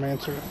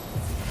pyromancer.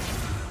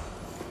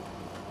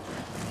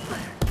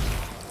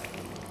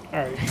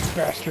 Alright,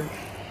 bastard.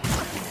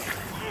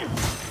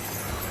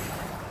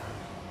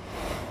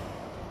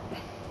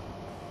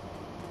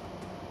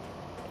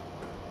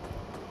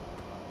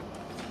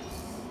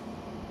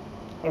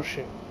 Oh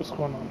shit, what's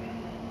going on?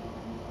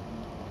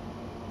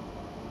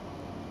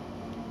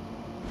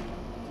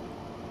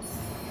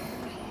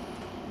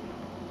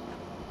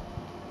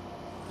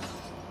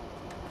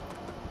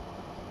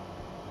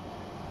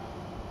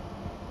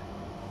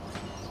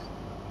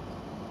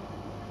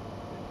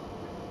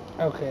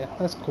 Okay,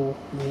 that's cool.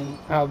 I mean,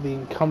 how the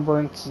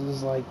encumbrance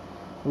is like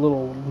a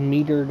little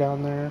meter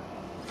down there.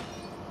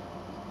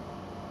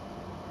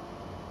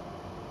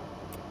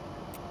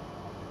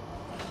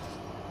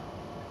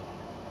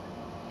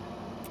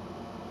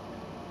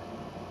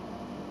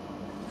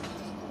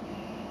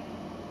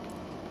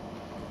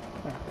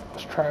 Alright,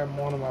 let's try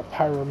one of my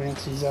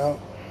pyromancies out.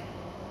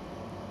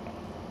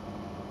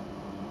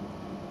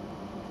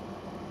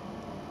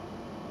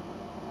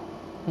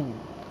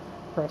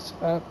 Press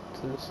up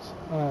to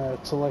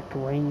select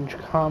range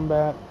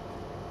combat.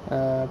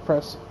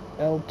 Press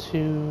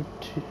L2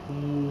 to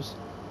use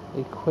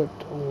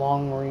equipped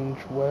long range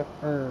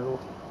weapon.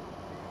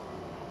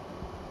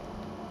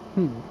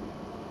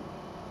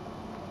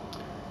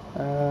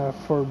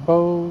 For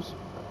bows,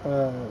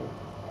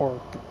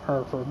 or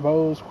for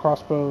bows,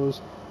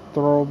 crossbows,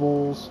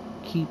 throwables,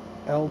 keep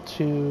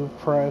L2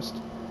 pressed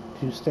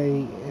to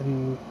stay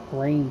in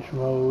range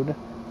mode.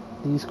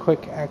 These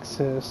quick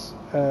access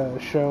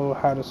show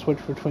how to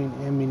switch between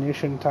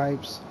ammunition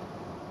types.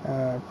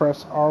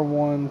 Press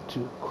R1 to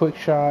quick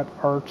shot,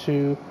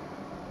 R2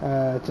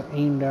 to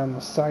aim down the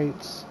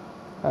sights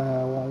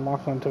while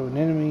locked onto an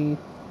enemy.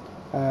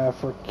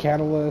 For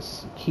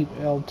catalyst, keep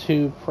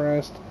L2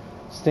 pressed,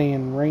 stay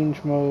in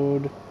range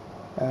mode.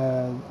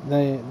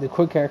 The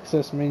quick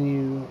access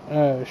menu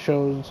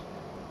shows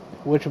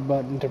which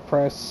button to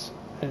press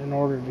in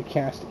order to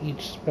cast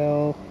each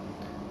spell.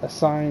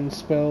 Assign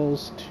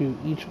spells to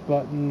each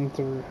button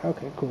through...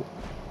 Okay, cool.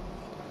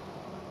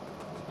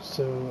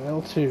 So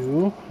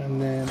L2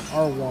 and then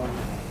R1.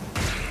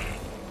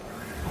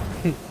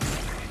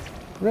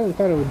 Really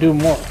thought it would do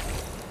more.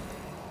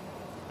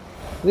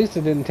 At least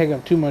it didn't take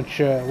up too much,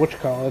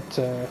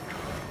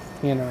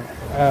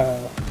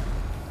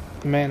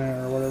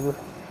 mana or whatever.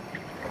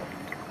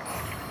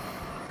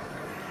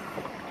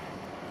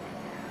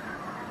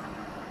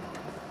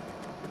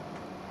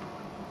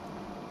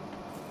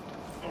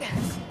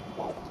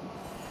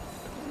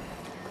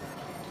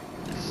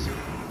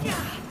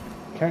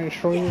 Can I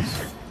destroy this?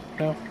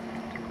 No.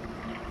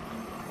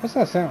 What's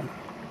that sound?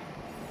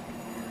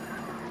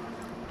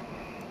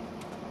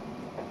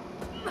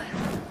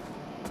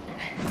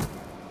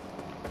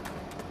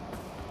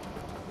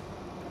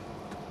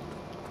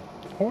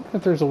 I wonder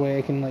if there's a way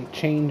I can like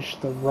change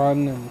the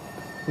run and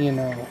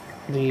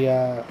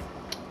the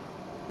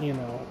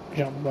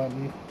jump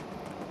button.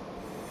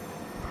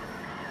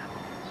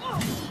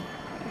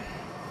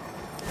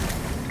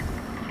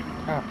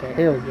 Okay,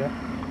 here we go.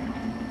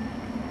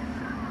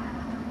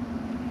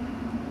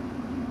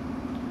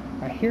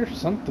 I hear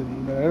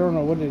something, but I don't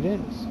know what it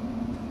is.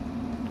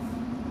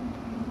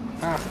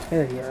 Ah,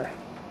 there you are.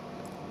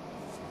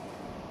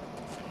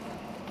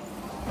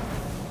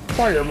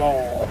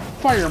 Fireball!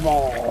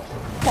 Fireball!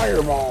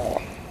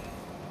 Fireball!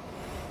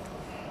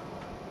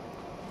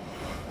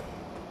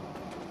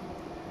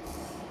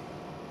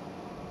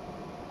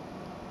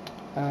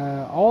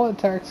 All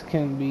attacks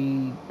can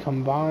be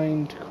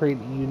combined to create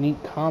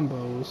unique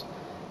combos,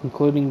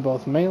 including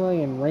both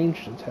melee and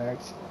ranged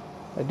attacks.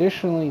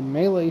 Additionally,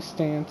 melee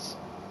stances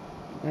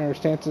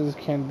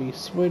can be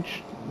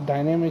switched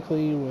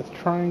dynamically with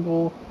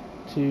triangle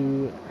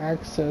to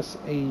access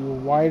a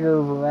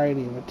wider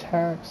variety of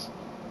attacks.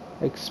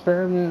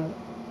 Experiment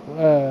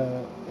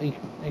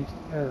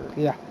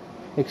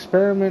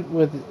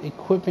with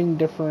equipping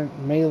different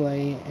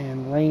melee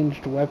and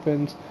ranged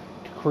weapons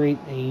to create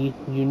a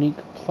unique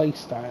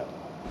playstyle.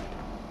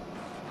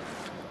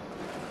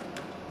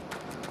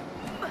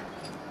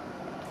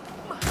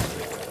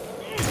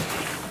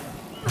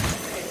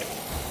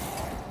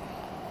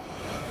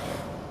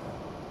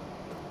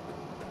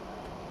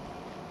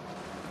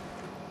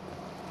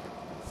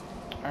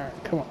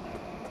 Alright, come on.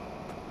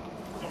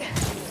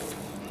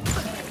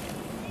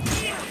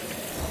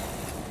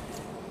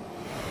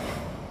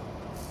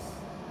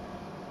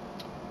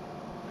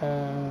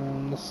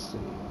 Let's see.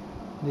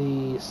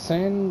 The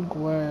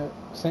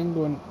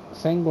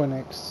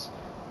Sanguinix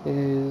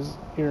is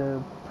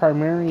your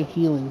primary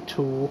healing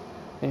tool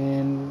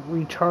and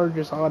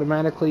recharges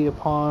automatically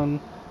upon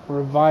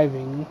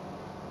reviving.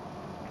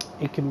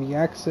 It can be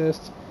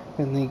accessed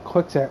in the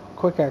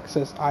quick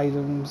access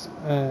items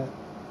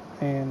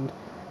and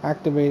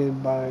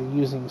activated by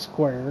using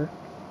square.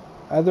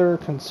 Other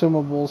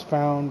consumables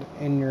found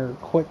in your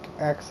quick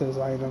access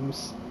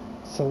items,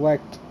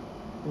 select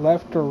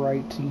left or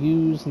right to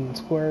use in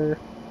square.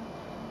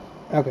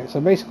 Okay, so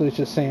basically it's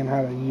just saying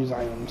how to use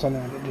items. I know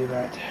how to do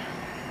that.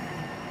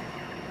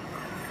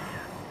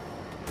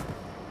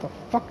 The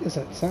fuck is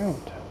that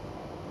sound?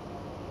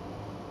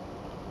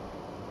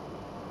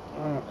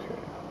 Okay.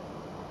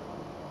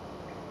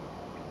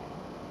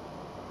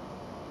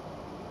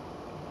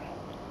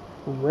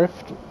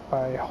 Rift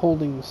by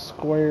holding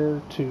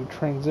square to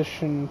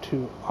transition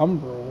to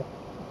umbral.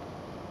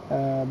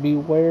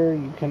 Beware,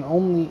 you can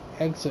only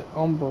exit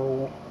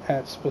umbral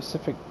at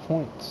specific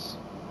points.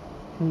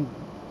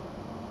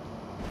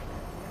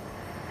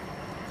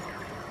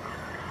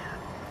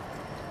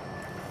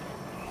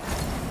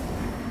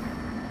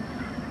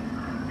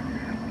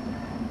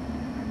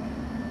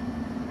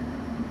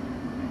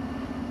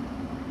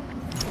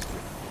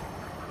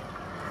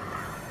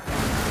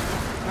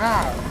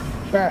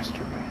 Ow,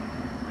 bastard.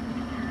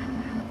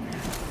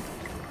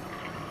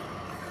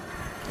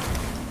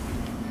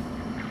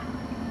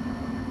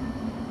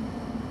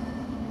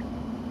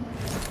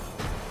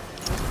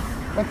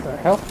 What the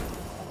hell?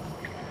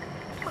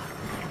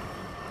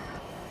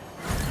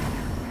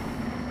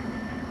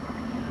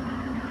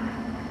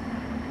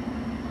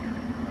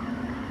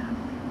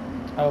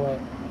 Oh wait.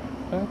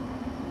 Huh?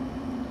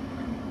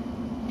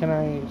 Can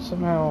I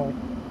somehow...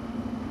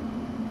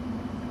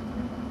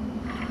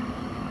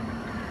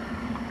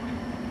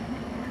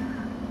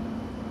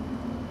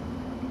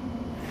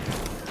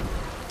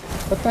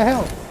 What the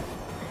hell?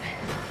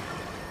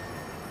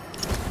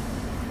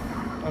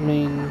 I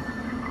mean...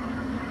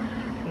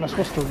 Am I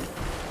supposed to...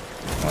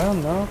 I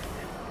don't know.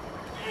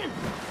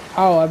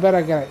 Oh, I bet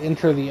I gotta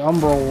enter the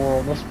Umbral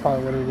world. That's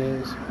probably what it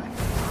is.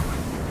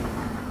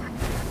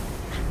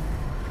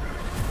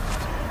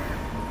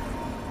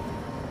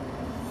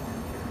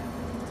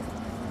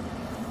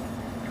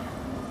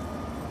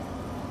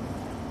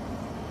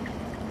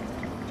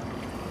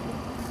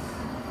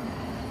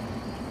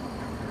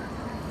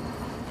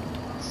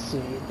 Let's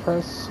see.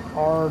 Press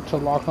R to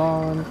lock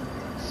on.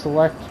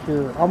 Select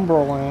your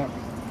Umbral lamp.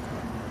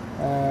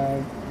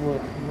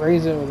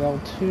 Raise it with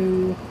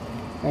L2.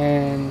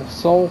 And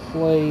Soul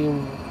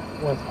Flame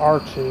with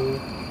R2.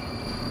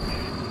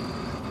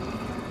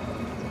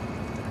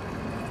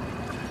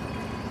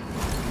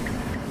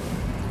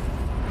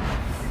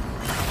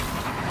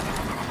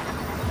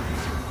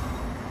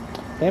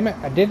 Damn it,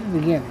 I did it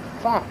again.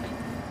 Fuck.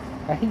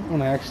 I hate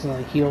when I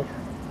accidentally heal.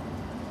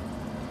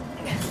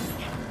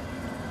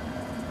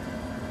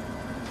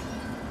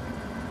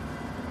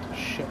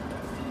 Shit.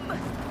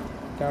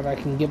 Doubt I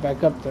can get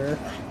back up there.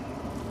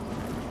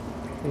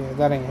 Yeah,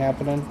 that ain't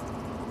happening.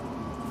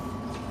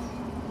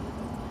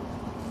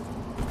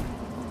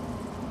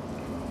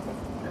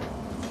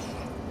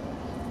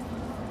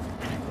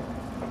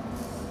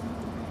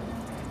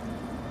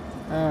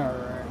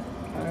 Alright.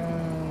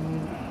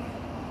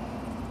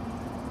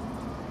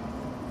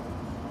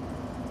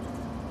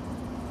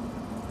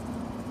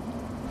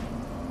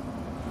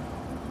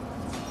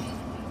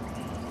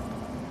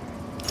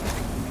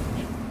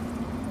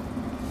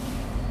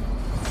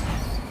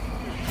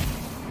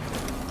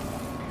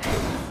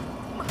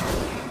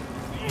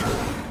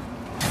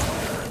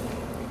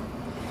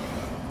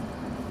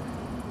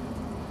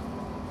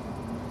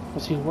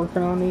 Was he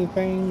working on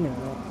anything? Or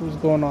what's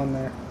going on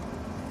there?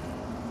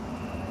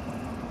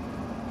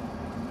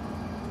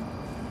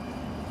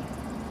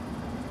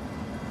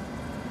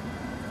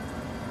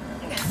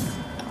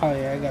 Oh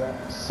yeah, I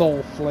gotta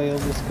soul flail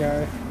this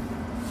guy.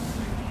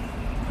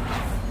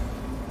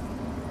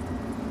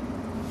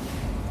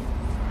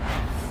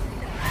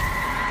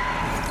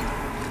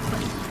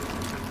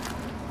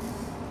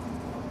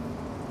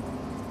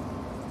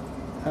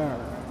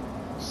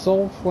 Alright.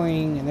 Soul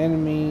flaying an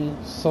enemy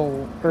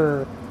soul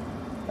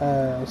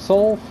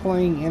soul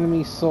flaying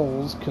enemy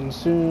souls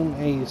consume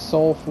a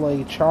soul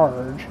flay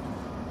charge.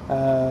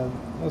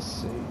 Let's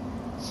see.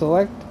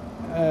 Select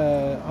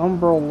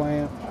umbral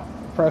lamp,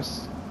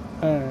 press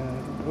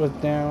with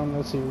down,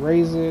 let's see,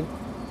 raise it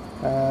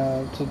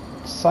to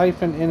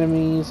siphon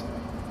enemies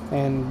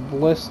and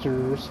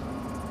blisters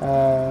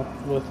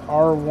with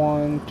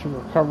R1 to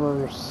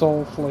recover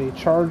soul flay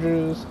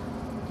charges.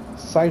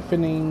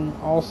 Siphoning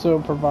also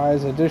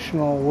provides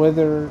additional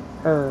withered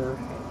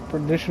health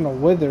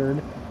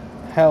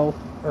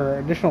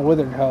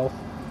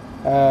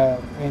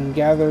and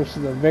gathers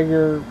the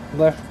vigor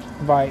left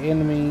by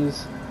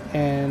enemies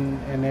in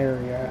an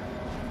area.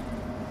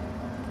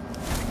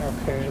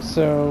 Okay,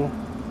 so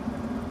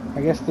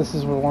I guess this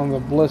is one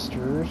of the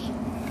blisters.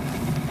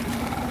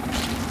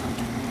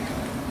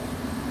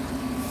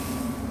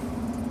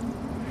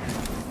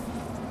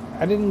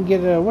 I didn't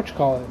get a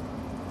whatchamacallit.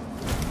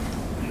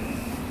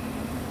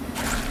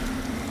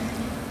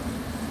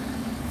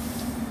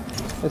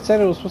 It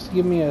said it was supposed to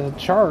give me a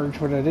charge,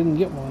 but I didn't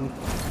get one.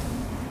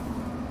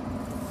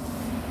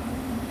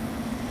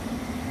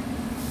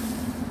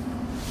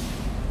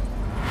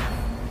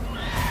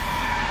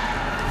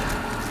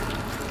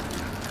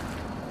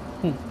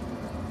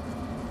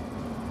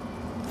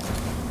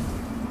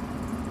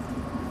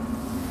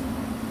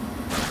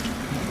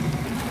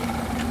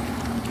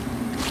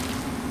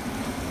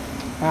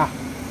 Ah,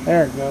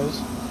 there it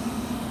goes.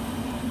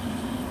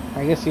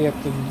 I guess you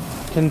have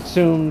to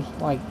consume,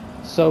 like,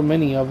 so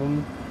many of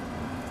them.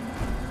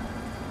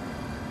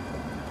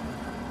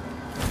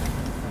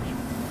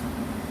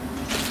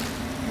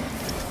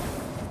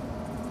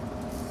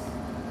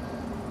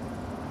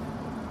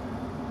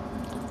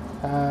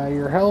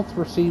 Your health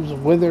receives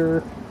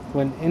wither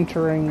when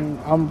entering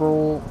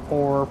umbral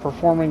or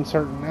performing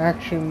certain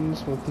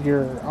actions with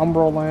your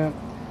umbral lamp.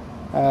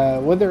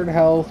 Withered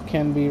health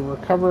can be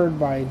recovered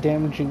by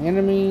damaging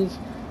enemies.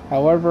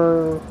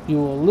 However, you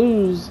will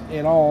lose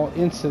it all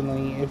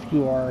instantly if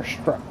you are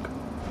struck.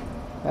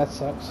 That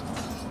sucks.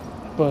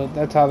 But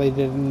that's how they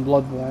did it in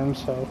Bloodborne,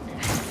 so...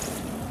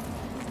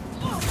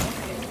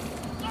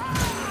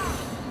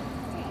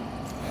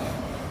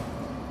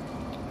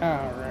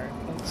 Alright,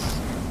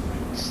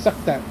 let's suck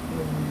that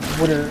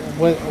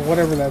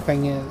whatever that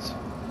thing is.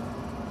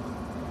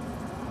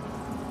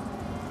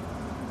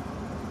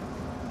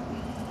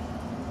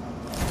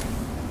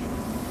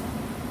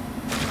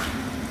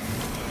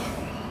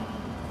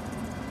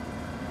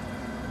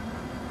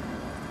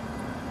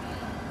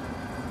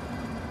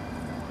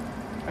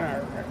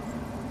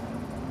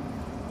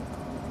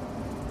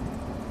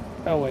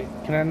 Oh wait,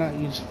 can I not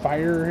use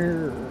fire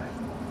here? Or...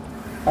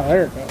 Oh,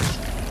 there it goes.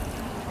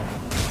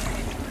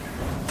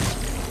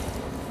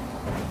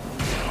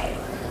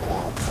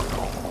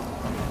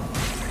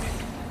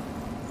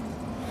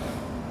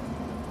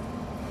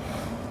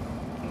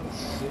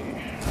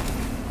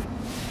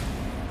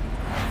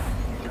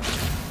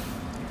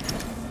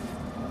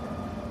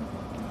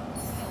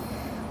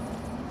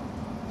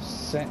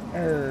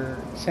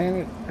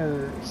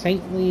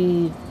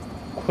 Saintly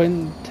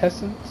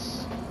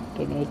quintessence.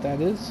 Don't know what that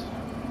is.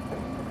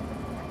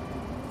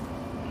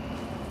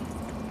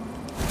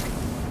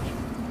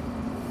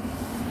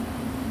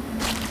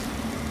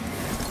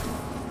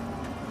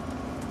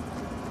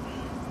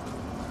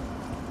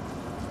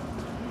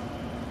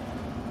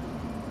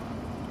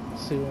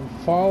 Let's see, when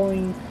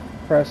falling,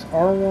 press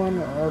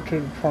R1 or R2 to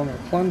perform a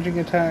plunging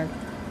attack.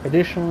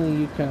 Additionally,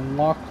 you can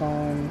lock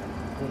on.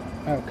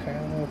 Okay,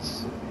 let's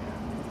see.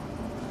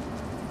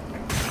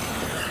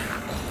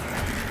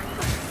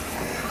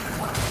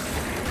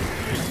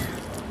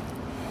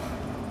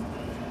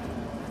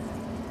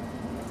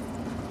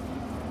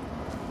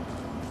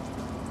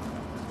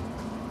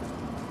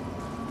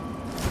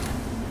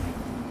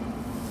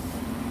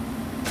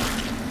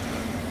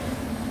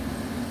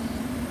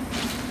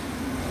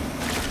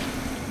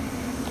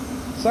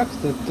 Sucks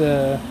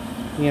that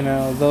you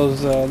know,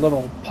 those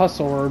little pus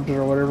orbs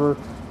or whatever,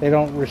 they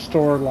don't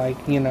restore, like,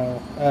 you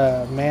know,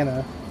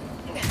 mana.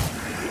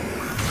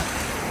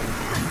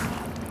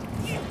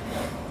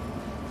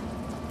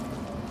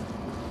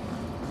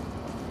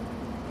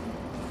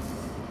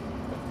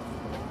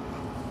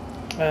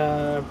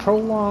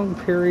 Prolonged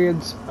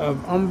periods of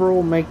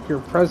umbral make your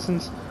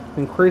presence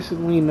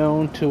increasingly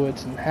known to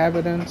its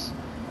inhabitants.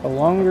 The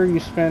longer you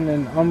spend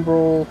in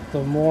umbral,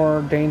 the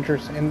more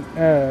dangerous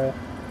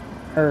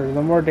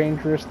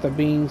the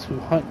beings who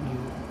hunt you.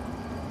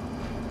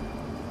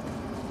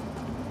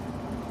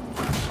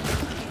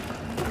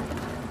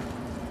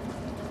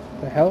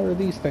 The hell are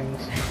these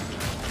things?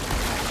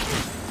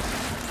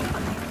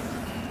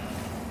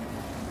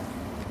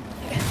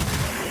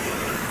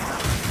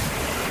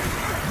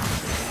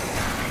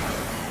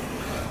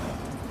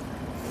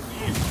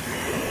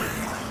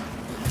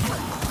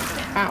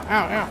 Ow,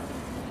 ow, ow.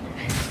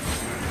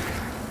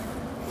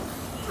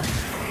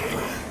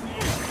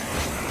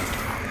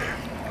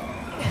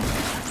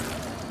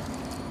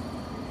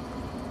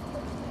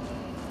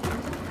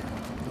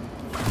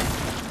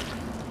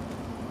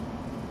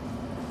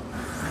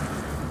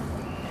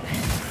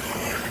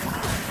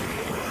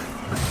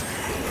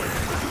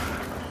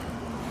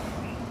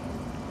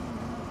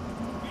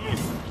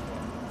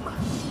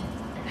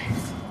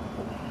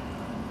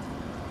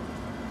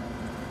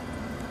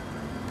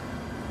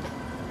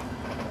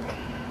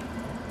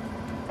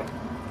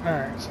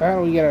 Alright, so how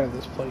do we get out of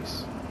this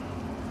place?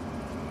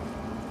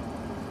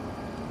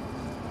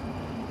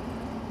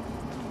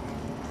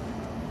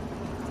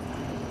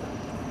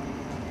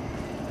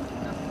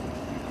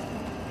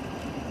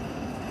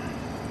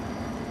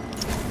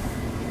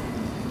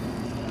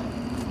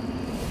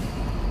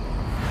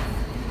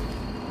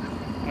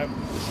 Yep,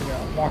 so I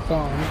gotta walk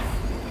on.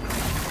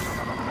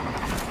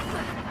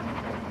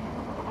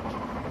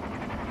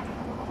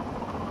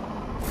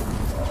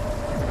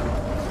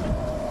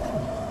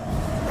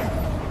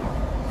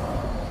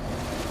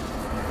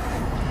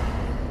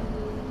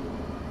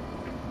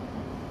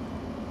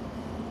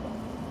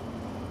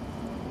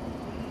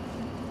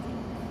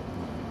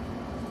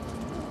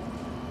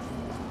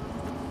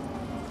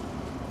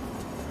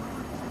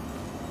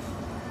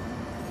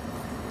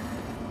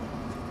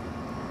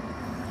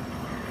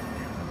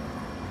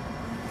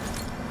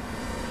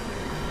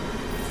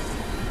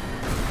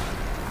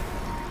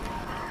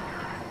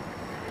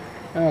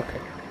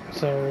 Okay,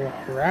 so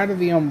we're out of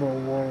the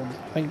Umbral world,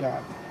 thank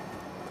God.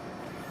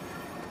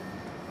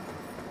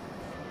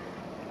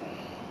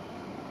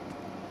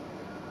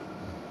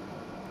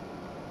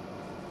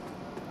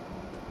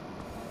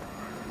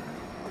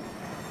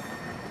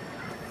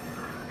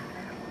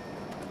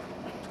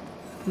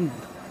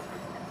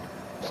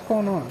 What's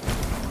going on?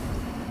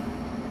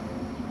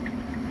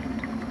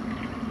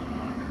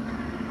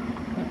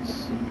 Let's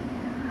see.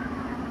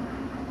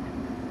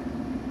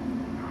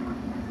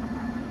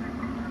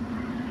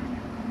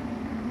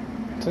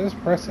 It says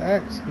press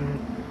X and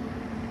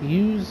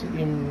use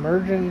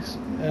emergence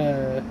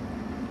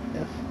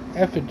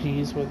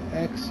effigies with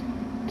X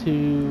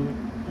to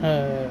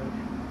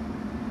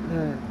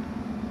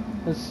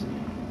let's see.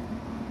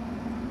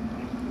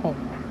 Hold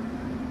on.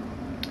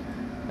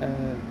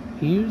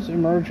 Use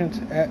emergence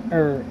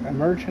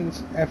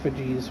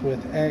effigies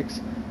with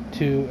X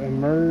to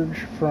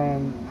emerge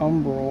from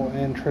Umbral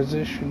and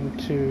transition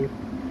to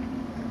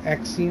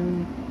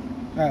Axiom.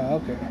 Oh,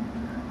 okay.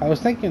 I was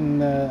thinking,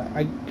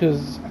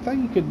 because I thought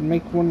you could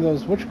make one of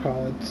those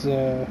whatchamacallits,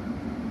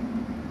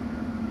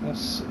 let's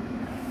see.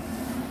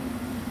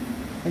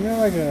 Isn't there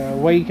like a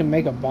way you can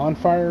make a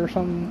bonfire or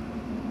something?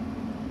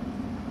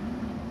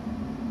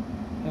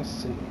 Let's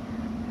see.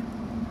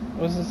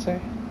 What does it say?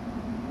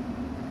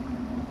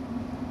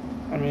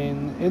 I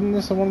mean, isn't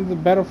this one of the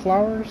bed of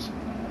flowers?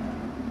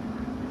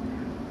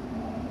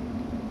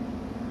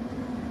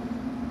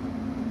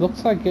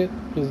 Looks like it,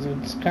 because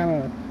it's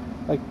kind of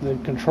like the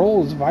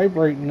control is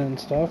vibrating and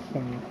stuff,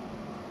 and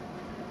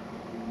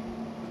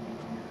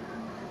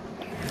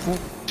well,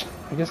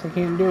 I guess I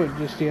can't do it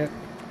just yet.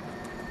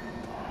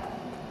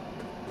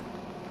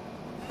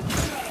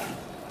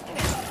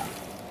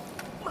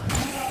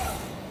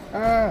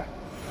 Ah!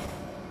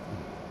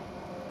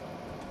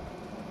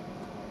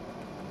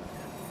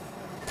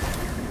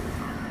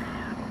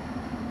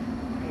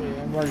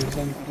 Yeah, I've already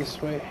done it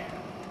this way.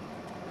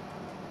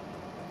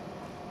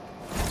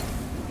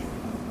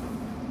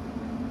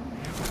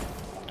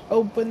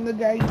 Open the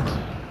gate.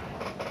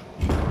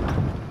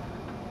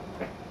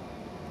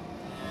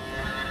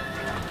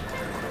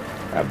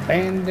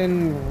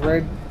 Abandoned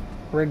red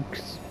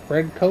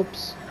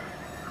copes.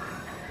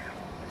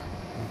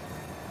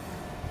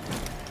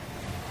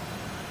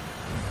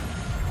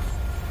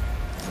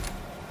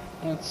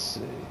 Let's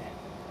see.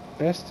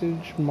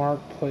 Vestige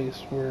marked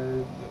place where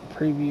the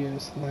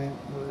previous lamp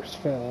burst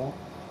fell.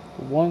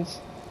 Once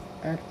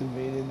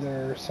activated,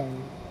 there are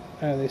some.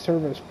 They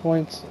serve as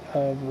points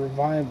of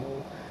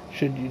revival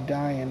should you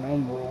die in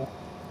Umbral.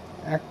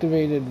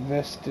 Activated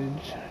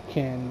vestige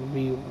can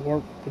be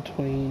warped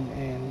between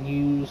and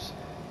used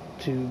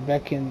to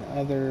beckon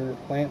other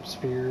lamp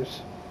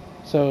spheres.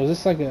 So is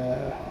this like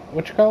a,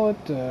 what you call it?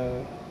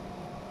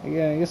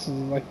 Yeah, I guess it's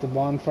like the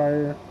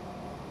bonfire.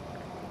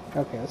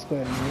 Okay, let's go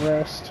ahead and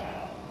rest.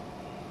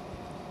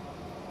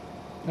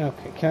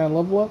 Okay, can I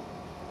level up?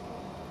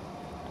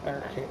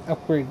 Okay,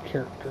 upgrade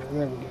character.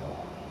 There we go.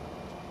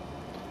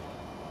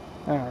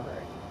 Alright.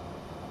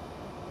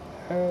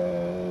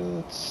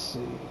 Let's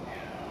see.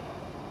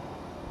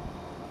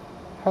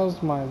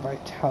 How's my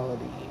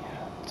vitality?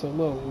 It's a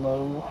little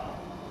low.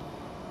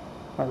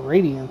 My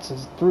radiance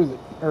is through the,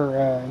 or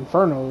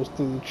inferno is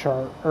through the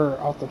chart, or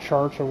off the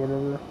charts or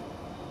whatever.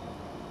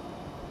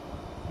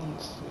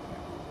 Let's see.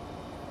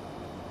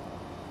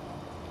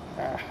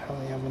 I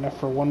only have enough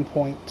for 1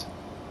 point.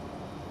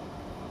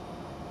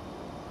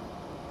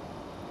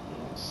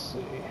 Let's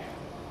see.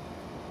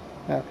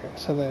 Okay,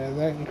 so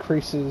that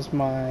increases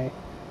my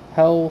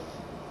health,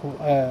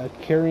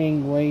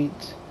 carrying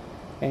weight,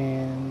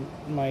 and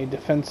my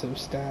defensive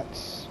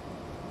stats.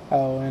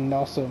 Oh, and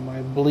also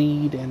my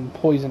bleed and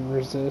poison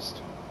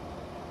resist.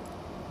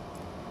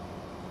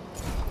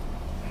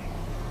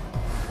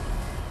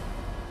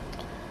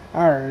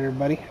 Alright,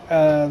 everybody.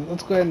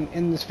 Let's go ahead and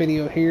end this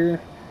video here.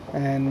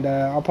 And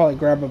I'll probably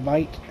grab a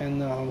bite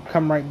and I'll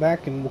come right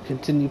back and we'll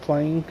continue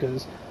playing,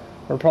 because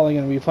we're probably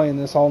going to be playing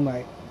this all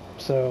night.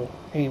 So,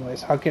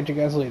 anyways, I'll catch you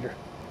guys later.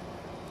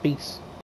 Peace.